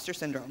imposter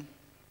syndrome.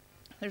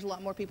 There's a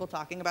lot more people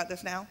talking about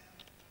this now.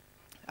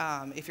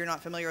 If you're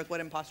not familiar with what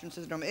imposter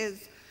syndrome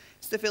is,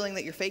 it's the feeling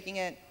that you're faking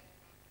it,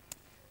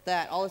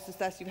 that all the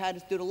success you've had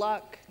is due to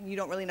luck, and you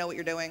don't really know what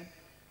you're doing.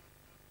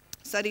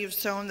 Studies have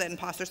shown that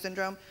imposter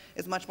syndrome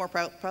is much more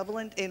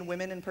prevalent in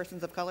women and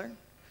persons of color,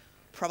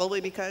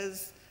 probably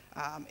because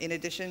in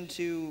addition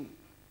to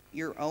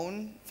your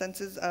own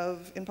senses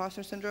of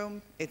imposter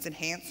syndrome, it's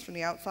enhanced from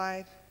the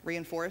outside,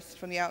 reinforced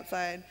from the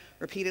outside,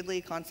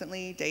 repeatedly,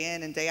 constantly, day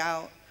in and day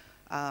out.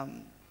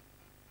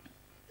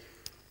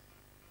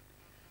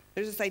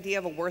 There's this idea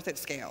of a worth it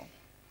scale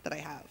that I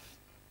have.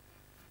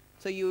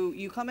 So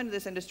you come into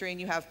this industry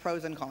and you have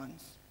pros and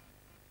cons.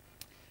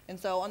 And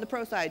so on the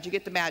pro side, you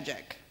get the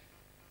magic.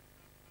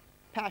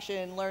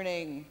 Passion,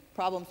 learning,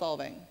 problem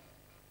solving.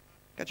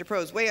 Got your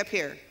pros way up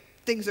here.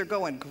 Things are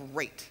going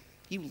great.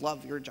 You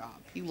love your job.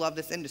 You love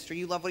this industry.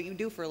 You love what you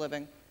do for a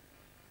living.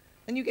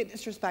 Then you get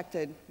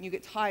disrespected, you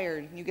get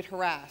tired, you get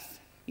harassed,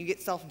 you get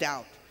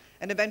self-doubt.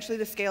 And eventually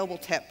the scale will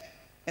tip,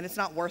 and it's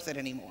not worth it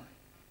anymore.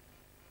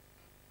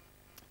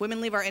 Women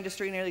leave our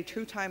industry nearly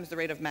 2 times the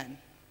rate of men.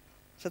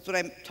 So that's what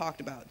I talked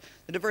about.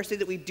 The diversity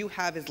that we do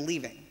have is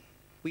leaving.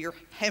 We are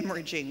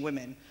hemorrhaging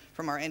women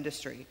from our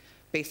industry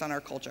based on our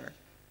culture.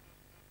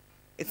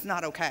 It's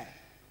not okay.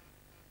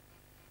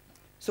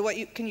 So what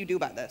can you do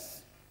about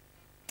this?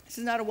 This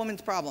is not a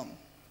woman's problem.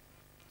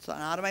 It's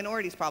not a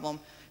minority's problem.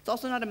 It's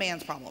also not a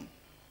man's problem.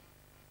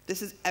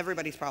 This is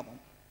everybody's problem.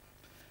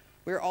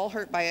 We're all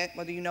hurt by it,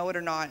 whether you know it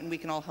or not, and we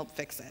can all help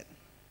fix it.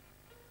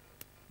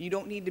 You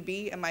don't need to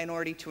be a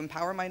minority to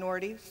empower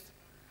minorities.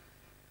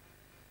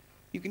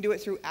 You can do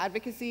it through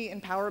advocacy,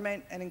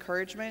 empowerment, and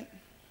encouragement.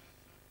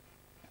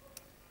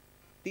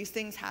 These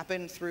things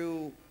happen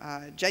through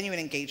genuine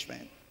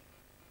engagement.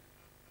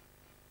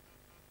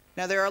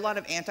 Now, there are a lot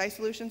of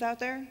anti-solutions out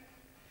there.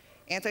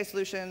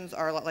 Anti-solutions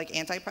are a lot like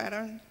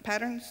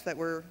anti-patterns that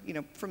we're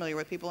familiar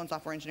with. People in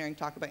software engineering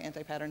talk about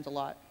anti-patterns a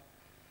lot.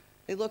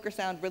 They look or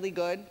sound really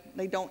good.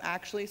 They don't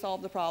actually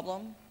solve the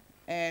problem,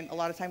 and a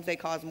lot of times they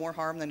cause more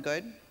harm than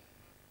good.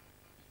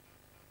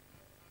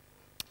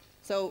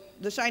 So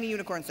the shiny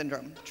unicorn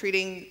syndrome,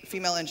 treating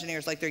female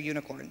engineers like they're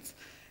unicorns,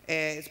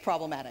 is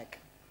problematic.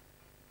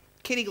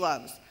 Kitty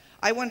gloves.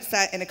 I once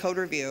sat in a code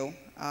review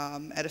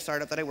at a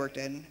startup that I worked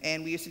in,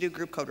 and we used to do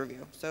group code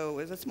review. So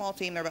it was a small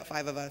team, there were about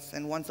 5 of us,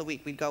 and once a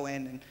week we'd go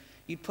in and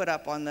you'd put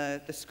up on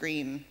the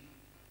screen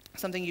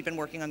something you'd been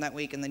working on that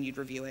week, and then you'd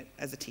review it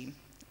as a team.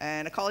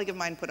 And a colleague of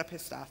mine put up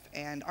his stuff,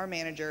 and our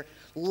manager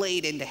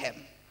laid into him.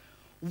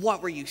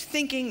 What were you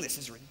thinking? This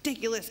is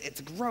ridiculous,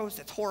 it's gross,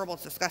 it's horrible,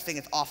 it's disgusting,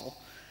 it's awful.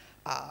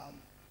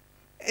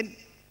 And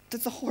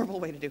that's a horrible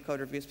way to do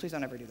code reviews, please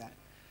don't ever do that.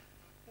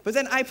 But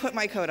then I put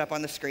my code up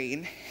on the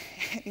screen,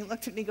 and he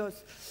looked at me and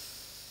goes,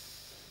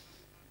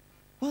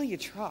 well, you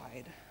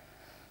tried.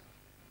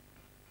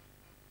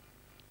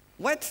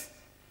 What?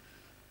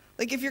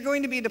 Like, if you're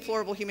going to be a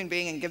deplorable human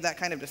being and give that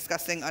kind of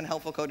disgusting,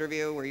 unhelpful code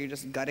review where you're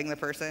just gutting the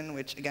person,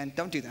 which, again,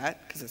 don't do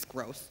that, because it's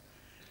gross.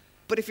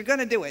 But if you're going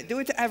to do it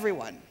to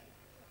everyone.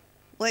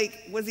 Like,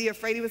 was he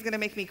afraid he was going to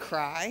make me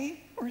cry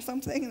or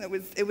something?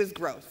 It was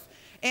gross.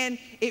 And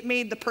it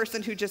made the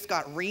person who just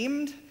got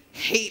reamed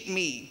hate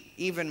me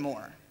even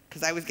more,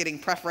 because I was getting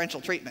preferential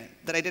treatment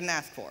that I didn't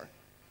ask for.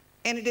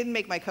 And it didn't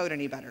make my code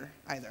any better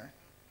either.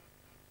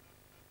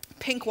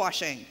 Pink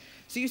washing.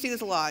 So you see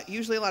this a lot.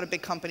 Usually a lot of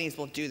big companies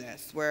will do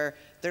this, where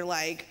they're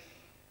like,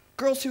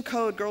 girls who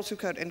code,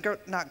 and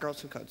not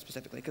girls who code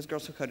specifically, because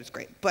girls who code is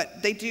great,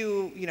 but they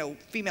do,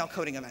 female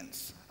coding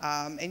events.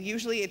 And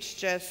usually it's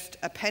just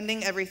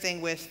appending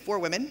everything with for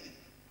women,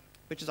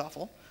 which is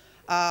awful,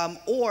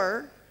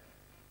 or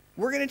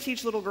we're going to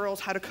teach little girls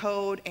how to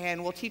code,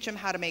 and we'll teach them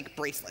how to make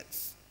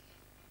bracelets.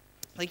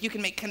 Like, you can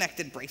make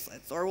connected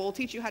bracelets, or we'll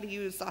teach you how to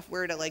use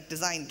software to, like,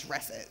 design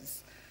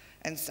dresses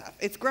and stuff.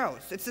 It's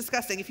gross. It's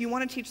disgusting. If you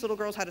want to teach little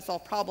girls how to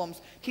solve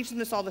problems, teach them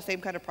to solve the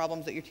same kind of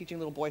problems that you're teaching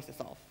little boys to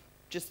solve.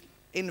 Just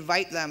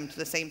invite them to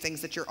the same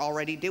things that you're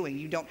already doing.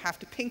 You don't have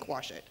to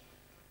pinkwash it.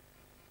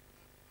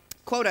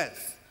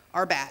 Quotas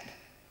are bad,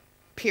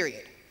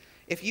 period.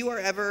 If you are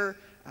ever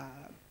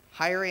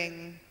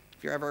hiring,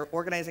 if you're ever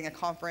organizing a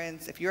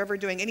conference, if you're ever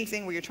doing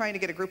anything where you're trying to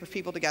get a group of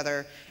people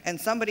together and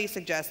somebody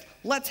suggests,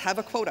 let's have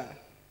a quota.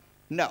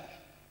 No.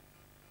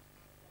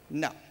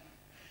 No.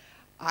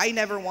 I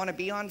never want to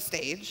be on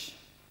stage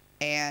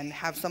and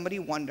have somebody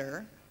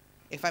wonder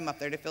if I'm up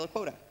there to fill a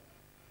quota.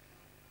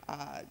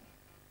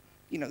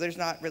 There's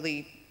not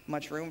really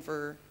much room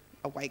for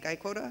a white guy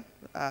quota,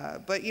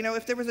 but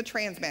if there was a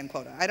trans man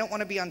quota, I don't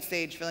want to be on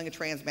stage filling a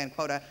trans man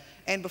quota,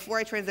 and before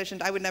I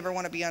transitioned, I would never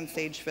want to be on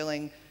stage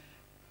filling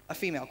a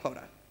female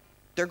quota.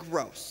 They're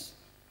gross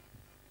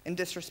and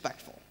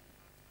disrespectful.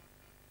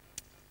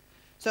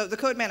 So the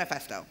Code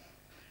Manifesto,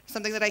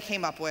 something that I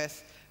came up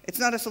with. It's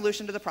not a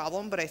solution to the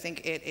problem, but I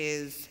think it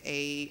is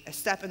a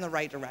step in the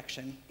right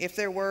direction. If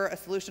there were a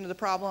solution to the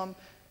problem,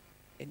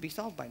 it'd be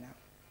solved by now.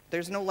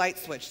 There's no light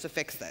switch to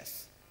fix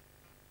this.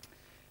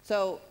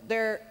 So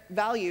they're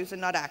values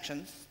and not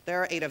actions. There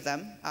are 8 of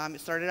them.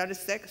 It started out as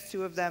 6.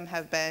 2 of them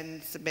have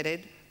been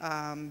submitted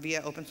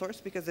via open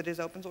source because it is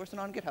open source and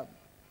on GitHub.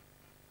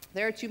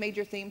 There are 2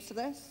 major themes to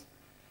this.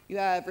 You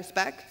have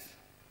respect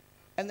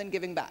and then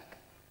giving back.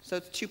 So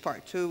it's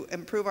 2-part, to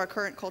improve our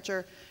current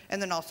culture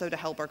and then also to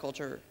help our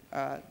culture,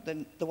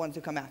 the ones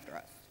who come after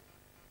us.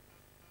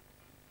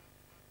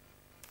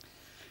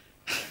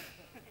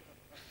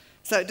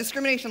 So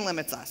discrimination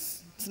limits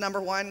us. It's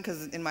number 1,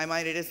 because in my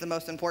mind it is the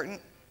most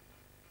important.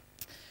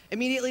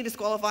 Immediately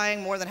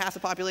disqualifying more than half the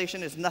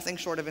population is nothing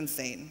short of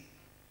insane.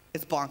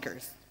 It's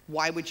bonkers.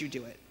 Why would you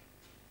do it?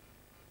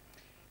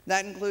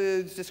 That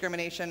includes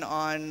discrimination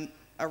on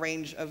a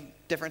range of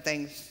different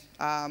things.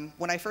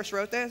 When I first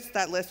wrote this,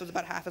 that list was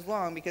about half as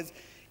long because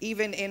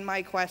even in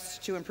my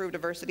quest to improve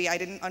diversity, I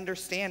didn't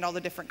understand all the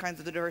different kinds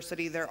of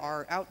diversity there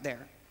are out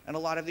there. And a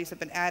lot of these have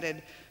been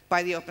added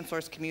by the open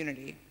source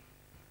community.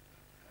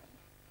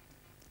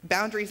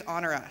 Boundaries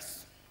honor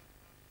us.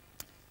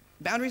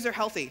 Boundaries are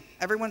healthy.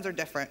 Everyone's are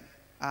different.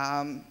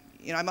 I'm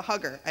a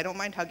hugger. I don't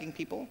mind hugging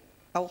people.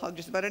 I will hug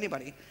just about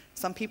anybody.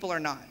 Some people are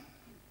not.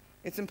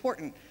 It's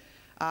important.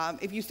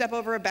 If you step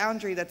over a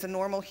boundary that's a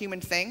normal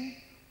human thing,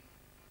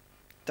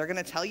 they're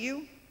going to tell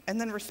you, and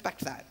then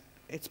respect that.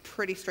 It's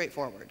pretty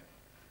straightforward.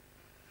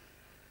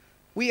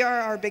 We are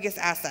our biggest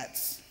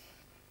assets.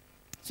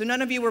 So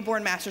none of you were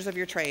born masters of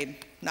your trade.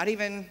 Not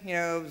even,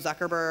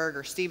 Zuckerberg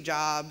or Steve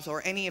Jobs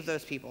or any of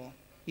those people.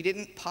 You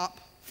didn't pop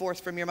forth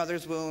from your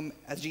mother's womb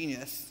as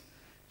genius.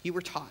 You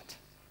were taught.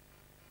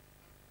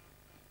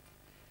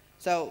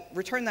 So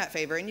return that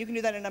favor, and you can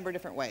do that in a number of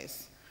different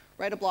ways.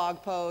 Write a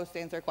blog post,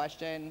 answer a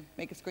question,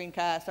 make a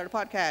screencast, start a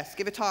podcast,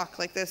 give a talk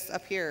like this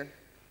up here.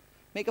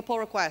 Make a pull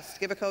request,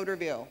 give a code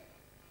review,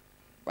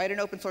 write an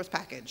open source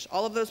package.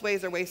 All of those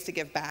ways are ways to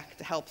give back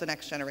to help the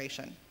next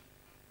generation.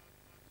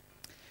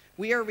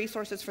 We are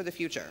resources for the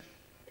future.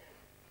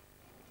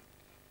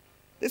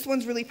 This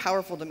one's really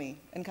powerful to me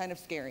and kind of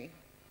scary.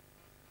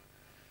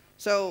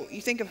 So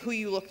you think of who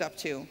you looked up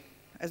to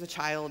as a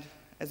child,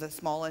 as a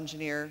small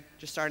engineer,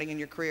 just starting in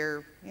your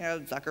career,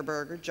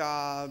 Zuckerberg or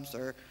Jobs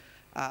or,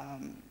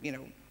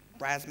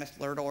 Rasmus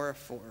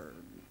Lerdorf or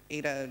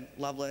Ada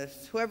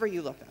Lovelace, whoever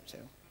you looked up to.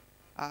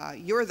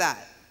 You're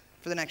that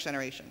for the next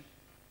generation.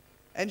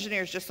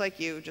 Engineers just like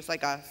you, just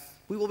like us,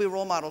 we will be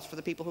role models for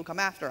the people who come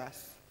after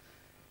us.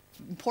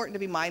 It's important to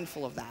be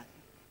mindful of that.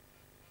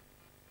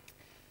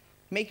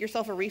 Make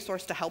yourself a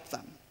resource to help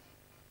them.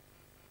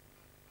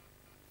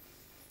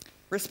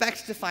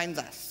 Respect defines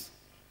us.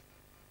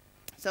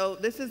 So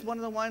this is one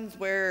of the ones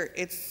where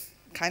it's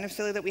kind of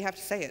silly that we have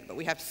to say it, but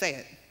we have to say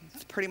it.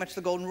 It's pretty much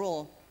the golden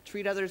rule.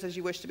 Treat others as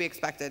you wish to be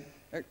expected.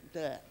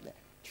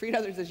 Treat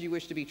others as you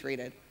wish to be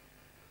treated.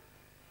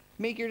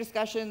 Make your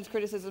discussions,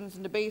 criticisms,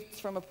 and debates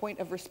from a point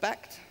of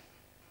respect.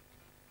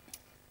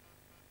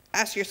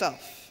 Ask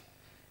yourself,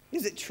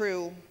 is it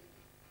true?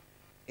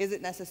 Is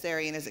it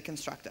necessary? And is it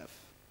constructive?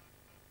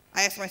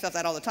 I ask myself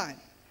that all the time.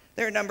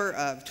 There are a number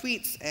of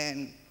tweets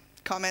and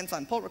comments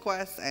on pull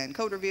requests and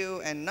code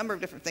review and a number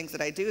of different things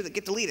that I do that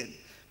get deleted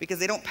because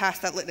they don't pass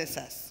that litmus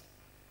test.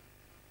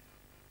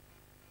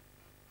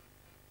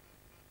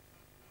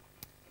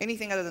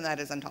 Anything other than that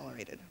is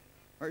untolerated,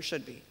 or it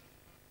should be.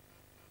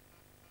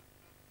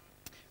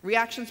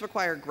 Reactions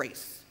require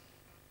grace.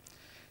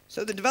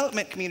 So the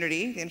development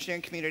community, the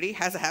engineering community,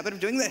 has a habit of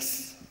doing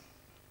this.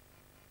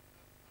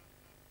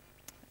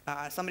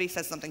 Somebody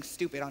says something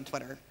stupid on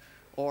Twitter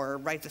or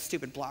writes a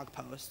stupid blog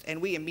post,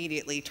 and we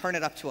immediately turn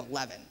it up to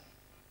 11.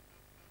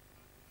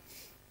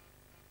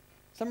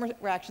 Some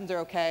reactions are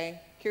okay.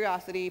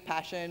 Curiosity,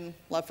 passion,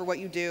 love for what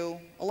you do.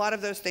 A lot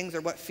of those things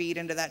are what feed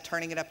into that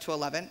turning it up to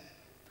 11.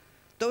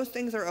 Those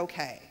things are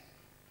okay.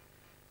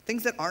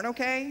 Things that aren't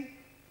okay,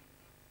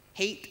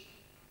 hate,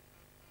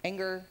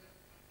 anger,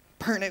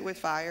 burn it with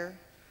fire.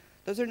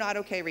 Those are not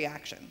okay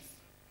reactions.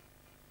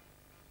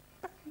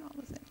 Burn all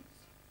the things.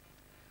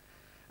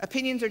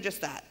 Opinions are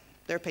just that.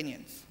 They're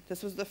opinions.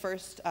 This was the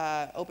first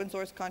open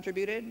source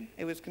contributed.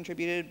 It was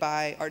contributed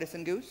by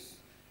Artisan Goose.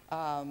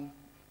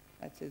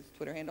 That's his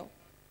Twitter handle.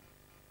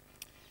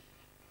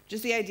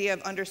 Just the idea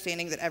of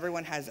understanding that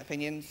everyone has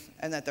opinions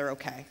and that they're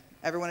okay.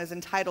 Everyone is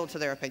entitled to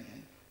their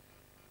opinion.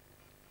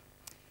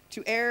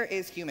 To err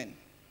is human.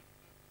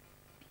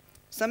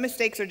 Some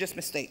mistakes are just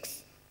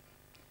mistakes.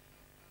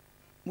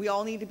 We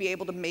all need to be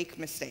able to make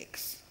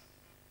mistakes.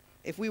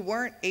 If we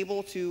weren't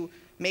able to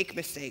make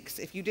mistakes,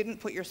 if you didn't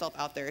put yourself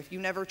out there, if you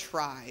never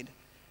tried,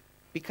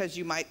 because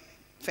you might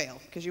fail,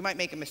 because you might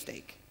make a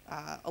mistake,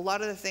 a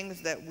lot of the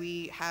things that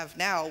we have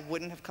now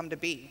wouldn't have come to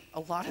be. A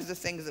lot of the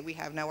things that we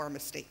have now are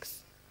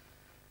mistakes.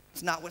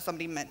 It's not what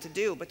somebody meant to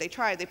do, but they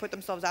tried, they put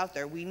themselves out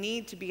there. We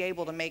need to be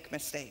able to make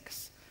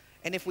mistakes.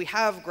 And if we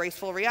have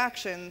graceful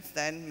reactions,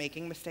 then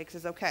making mistakes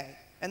is okay.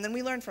 And then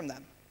we learn from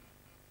them.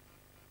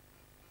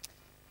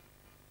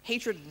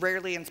 Hatred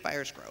rarely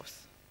inspires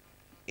growth.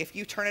 If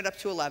you turn it up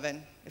to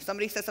 11, if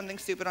somebody says something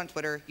stupid on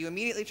Twitter, you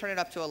immediately turn it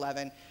up to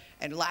 11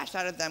 and lash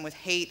out at them with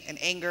hate and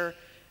anger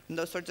and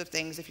those sorts of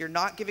things. If you're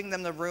not giving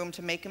them the room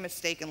to make a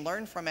mistake and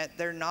learn from it,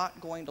 they're not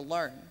going to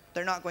learn.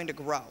 They're not going to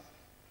grow.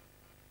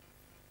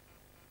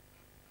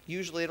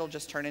 Usually it'll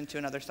just turn into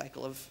another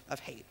cycle of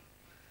hate.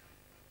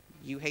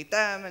 You hate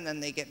them, and then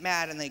they get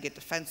mad and they get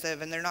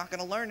defensive, and they're not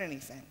going to learn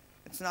anything.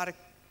 It's not a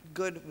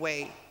good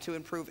way to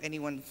improve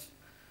anyone's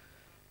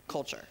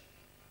culture.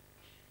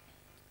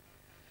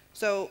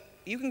 So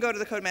you can go to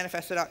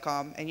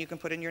thecodemanifesto.com and you can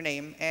put in your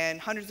name, and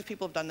hundreds of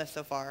people have done this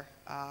so far,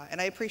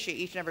 and I appreciate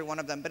each and every one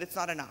of them, but it's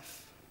not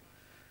enough.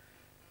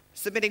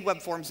 Submitting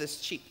web forms is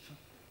cheap.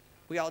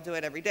 We all do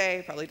it every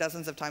day, probably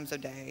dozens of times a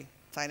day,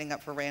 signing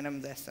up for random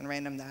this and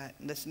random that,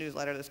 and this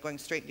newsletter that's going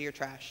straight into your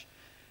trash.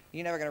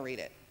 You're never going to read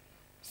it.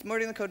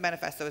 Submitting the Code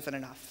Manifesto isn't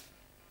enough.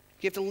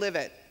 You have to live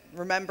it,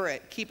 remember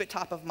it, keep it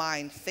top of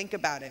mind, think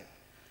about it.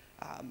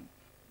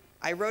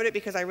 I wrote it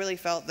because I really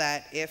felt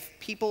that if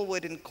people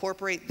would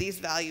incorporate these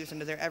values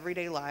into their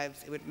everyday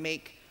lives, it would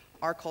make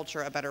our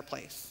culture a better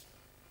place.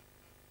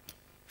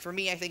 For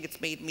me, I think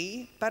it's made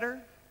me better,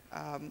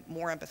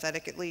 more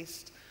empathetic at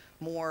least,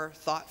 more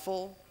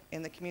thoughtful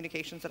in the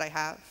communications that I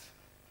have.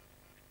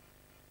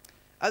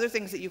 Other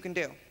things that you can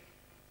do.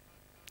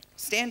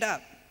 Stand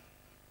up,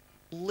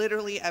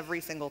 literally every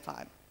single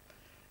time.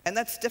 And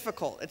that's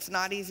difficult. It's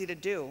not easy to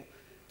do.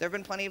 There have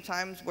been plenty of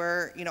times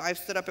where, I've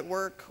stood up at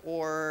work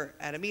or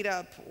at a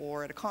meetup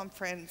or at a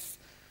conference.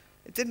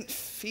 It didn't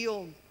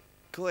feel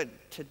good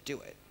to do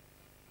it.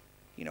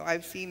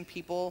 I've seen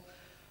people,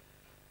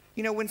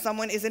 when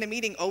someone is in a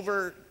meeting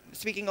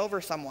speaking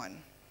over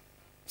someone,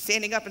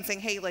 standing up and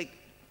saying, hey,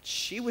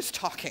 she was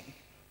talking.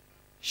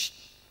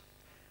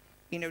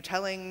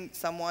 Telling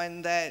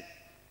someone that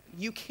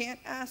you can't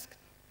ask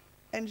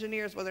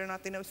engineers whether or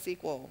not they know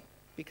SQL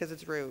because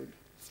it's rude.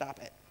 Stop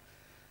it.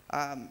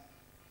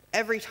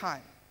 Every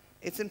time.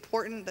 It's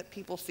important that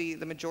people see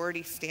the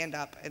majority stand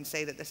up and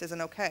say that this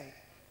isn't okay.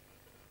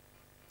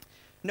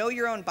 Know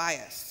your own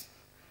bias.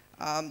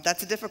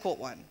 That's a difficult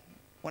one.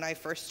 When I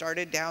first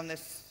started down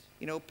this,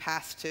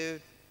 path to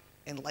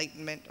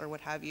enlightenment or what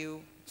have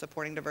you,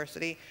 supporting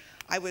diversity,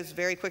 I was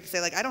very quick to say,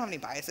 I don't have any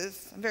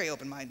biases. I'm very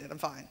open-minded. I'm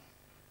fine.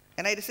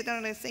 And I had to sit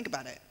down and think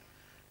about it.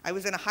 I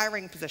was in a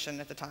hiring position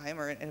at the time,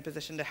 or in a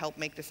position to help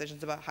make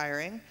decisions about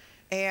hiring,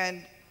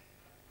 and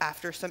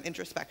after some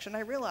introspection, I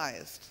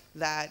realized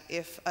that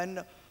if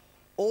an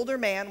older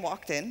man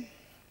walked in,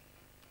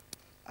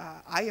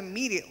 I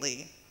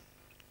immediately,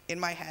 in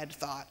my head,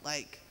 thought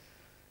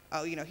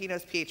oh, he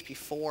knows PHP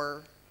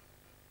 4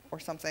 or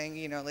something,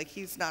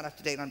 he's not up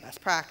to date on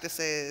best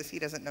practices, he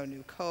doesn't know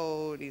new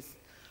code, he's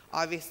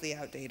obviously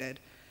outdated.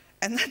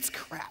 And that's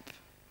crap.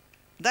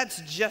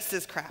 That's just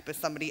as crap as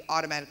somebody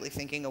automatically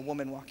thinking a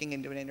woman walking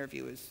into an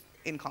interview is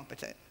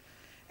incompetent.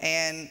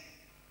 And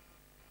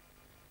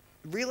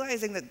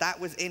realizing that that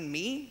was in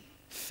me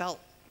felt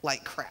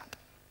like crap.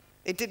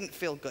 It didn't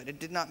feel good. It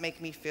did not make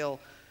me feel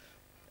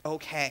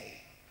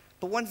okay.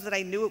 But once that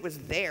I knew it was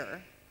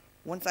there,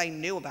 once I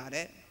knew about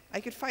it, I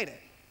could fight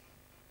it.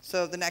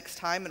 So the next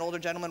time an older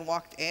gentleman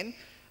walked in,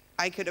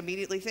 I could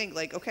immediately think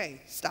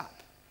okay,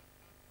 stop.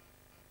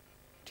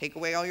 Take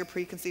away all your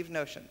preconceived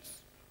notions.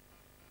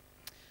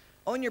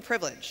 Own your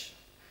privilege.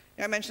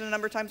 I mentioned a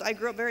number of times I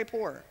grew up very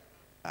poor,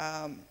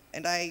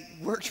 and I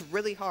worked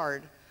really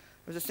hard. I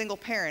was a single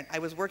parent. I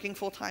was working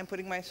full-time,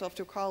 putting myself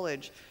through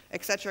college,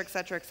 et cetera, et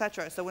cetera, et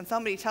cetera. So when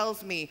somebody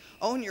tells me,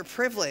 own your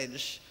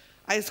privilege,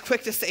 I was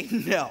quick to say,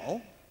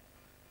 no,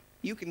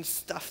 you can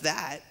stuff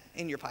that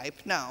in your pipe.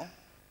 No,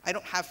 I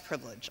don't have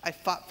privilege. I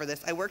fought for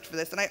this, I worked for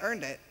this, and I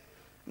earned it.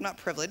 I'm not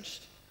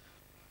privileged.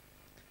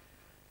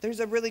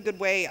 There's a really good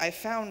way I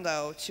found,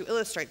 though, to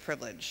illustrate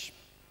privilege.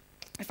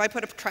 If I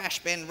put a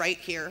trash bin right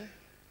here,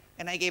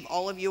 and I gave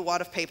all of you a wad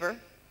of paper,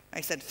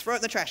 I said, throw it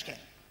in the trash can.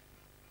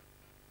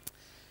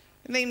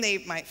 And they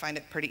might find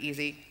it pretty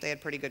easy. They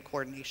had pretty good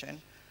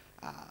coordination.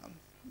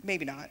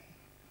 Maybe not.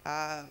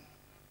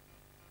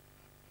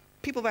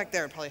 people back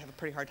there would probably have a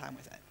pretty hard time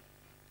with it.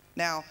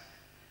 Now,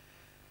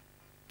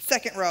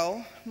 second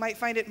row might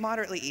find it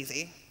moderately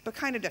easy, but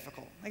kind of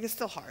difficult. Like, it's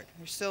still hard.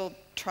 You're still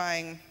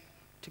trying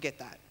to get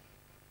that.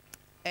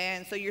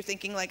 And so you're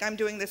thinking, like, I'm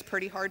doing this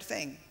pretty hard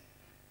thing,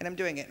 and I'm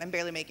doing it, and I'm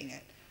barely making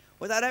it,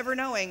 without ever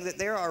knowing that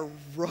there are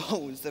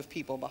rows of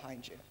people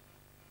behind you.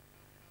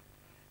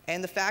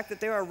 And the fact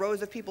that there are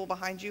rows of people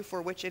behind you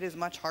for which it is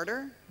much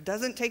harder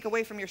doesn't take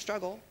away from your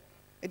struggle.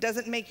 It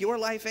doesn't make your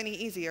life any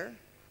easier.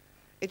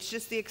 It's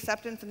just the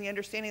acceptance and the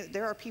understanding that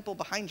there are people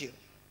behind you,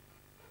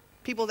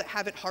 people that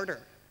have it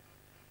harder.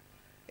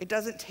 It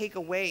doesn't take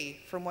away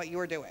from what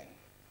you're doing.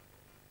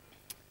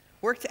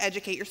 Work to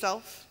educate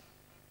yourself.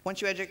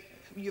 Once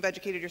you've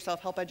educated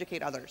yourself, help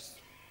educate others.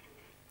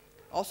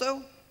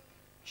 Also,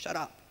 shut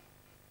up.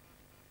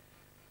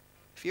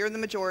 If you're in the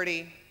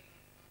majority,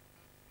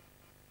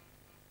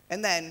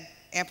 and then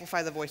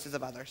amplify the voices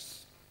of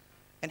others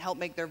and help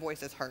make their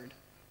voices heard.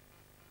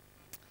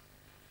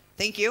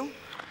 Thank you.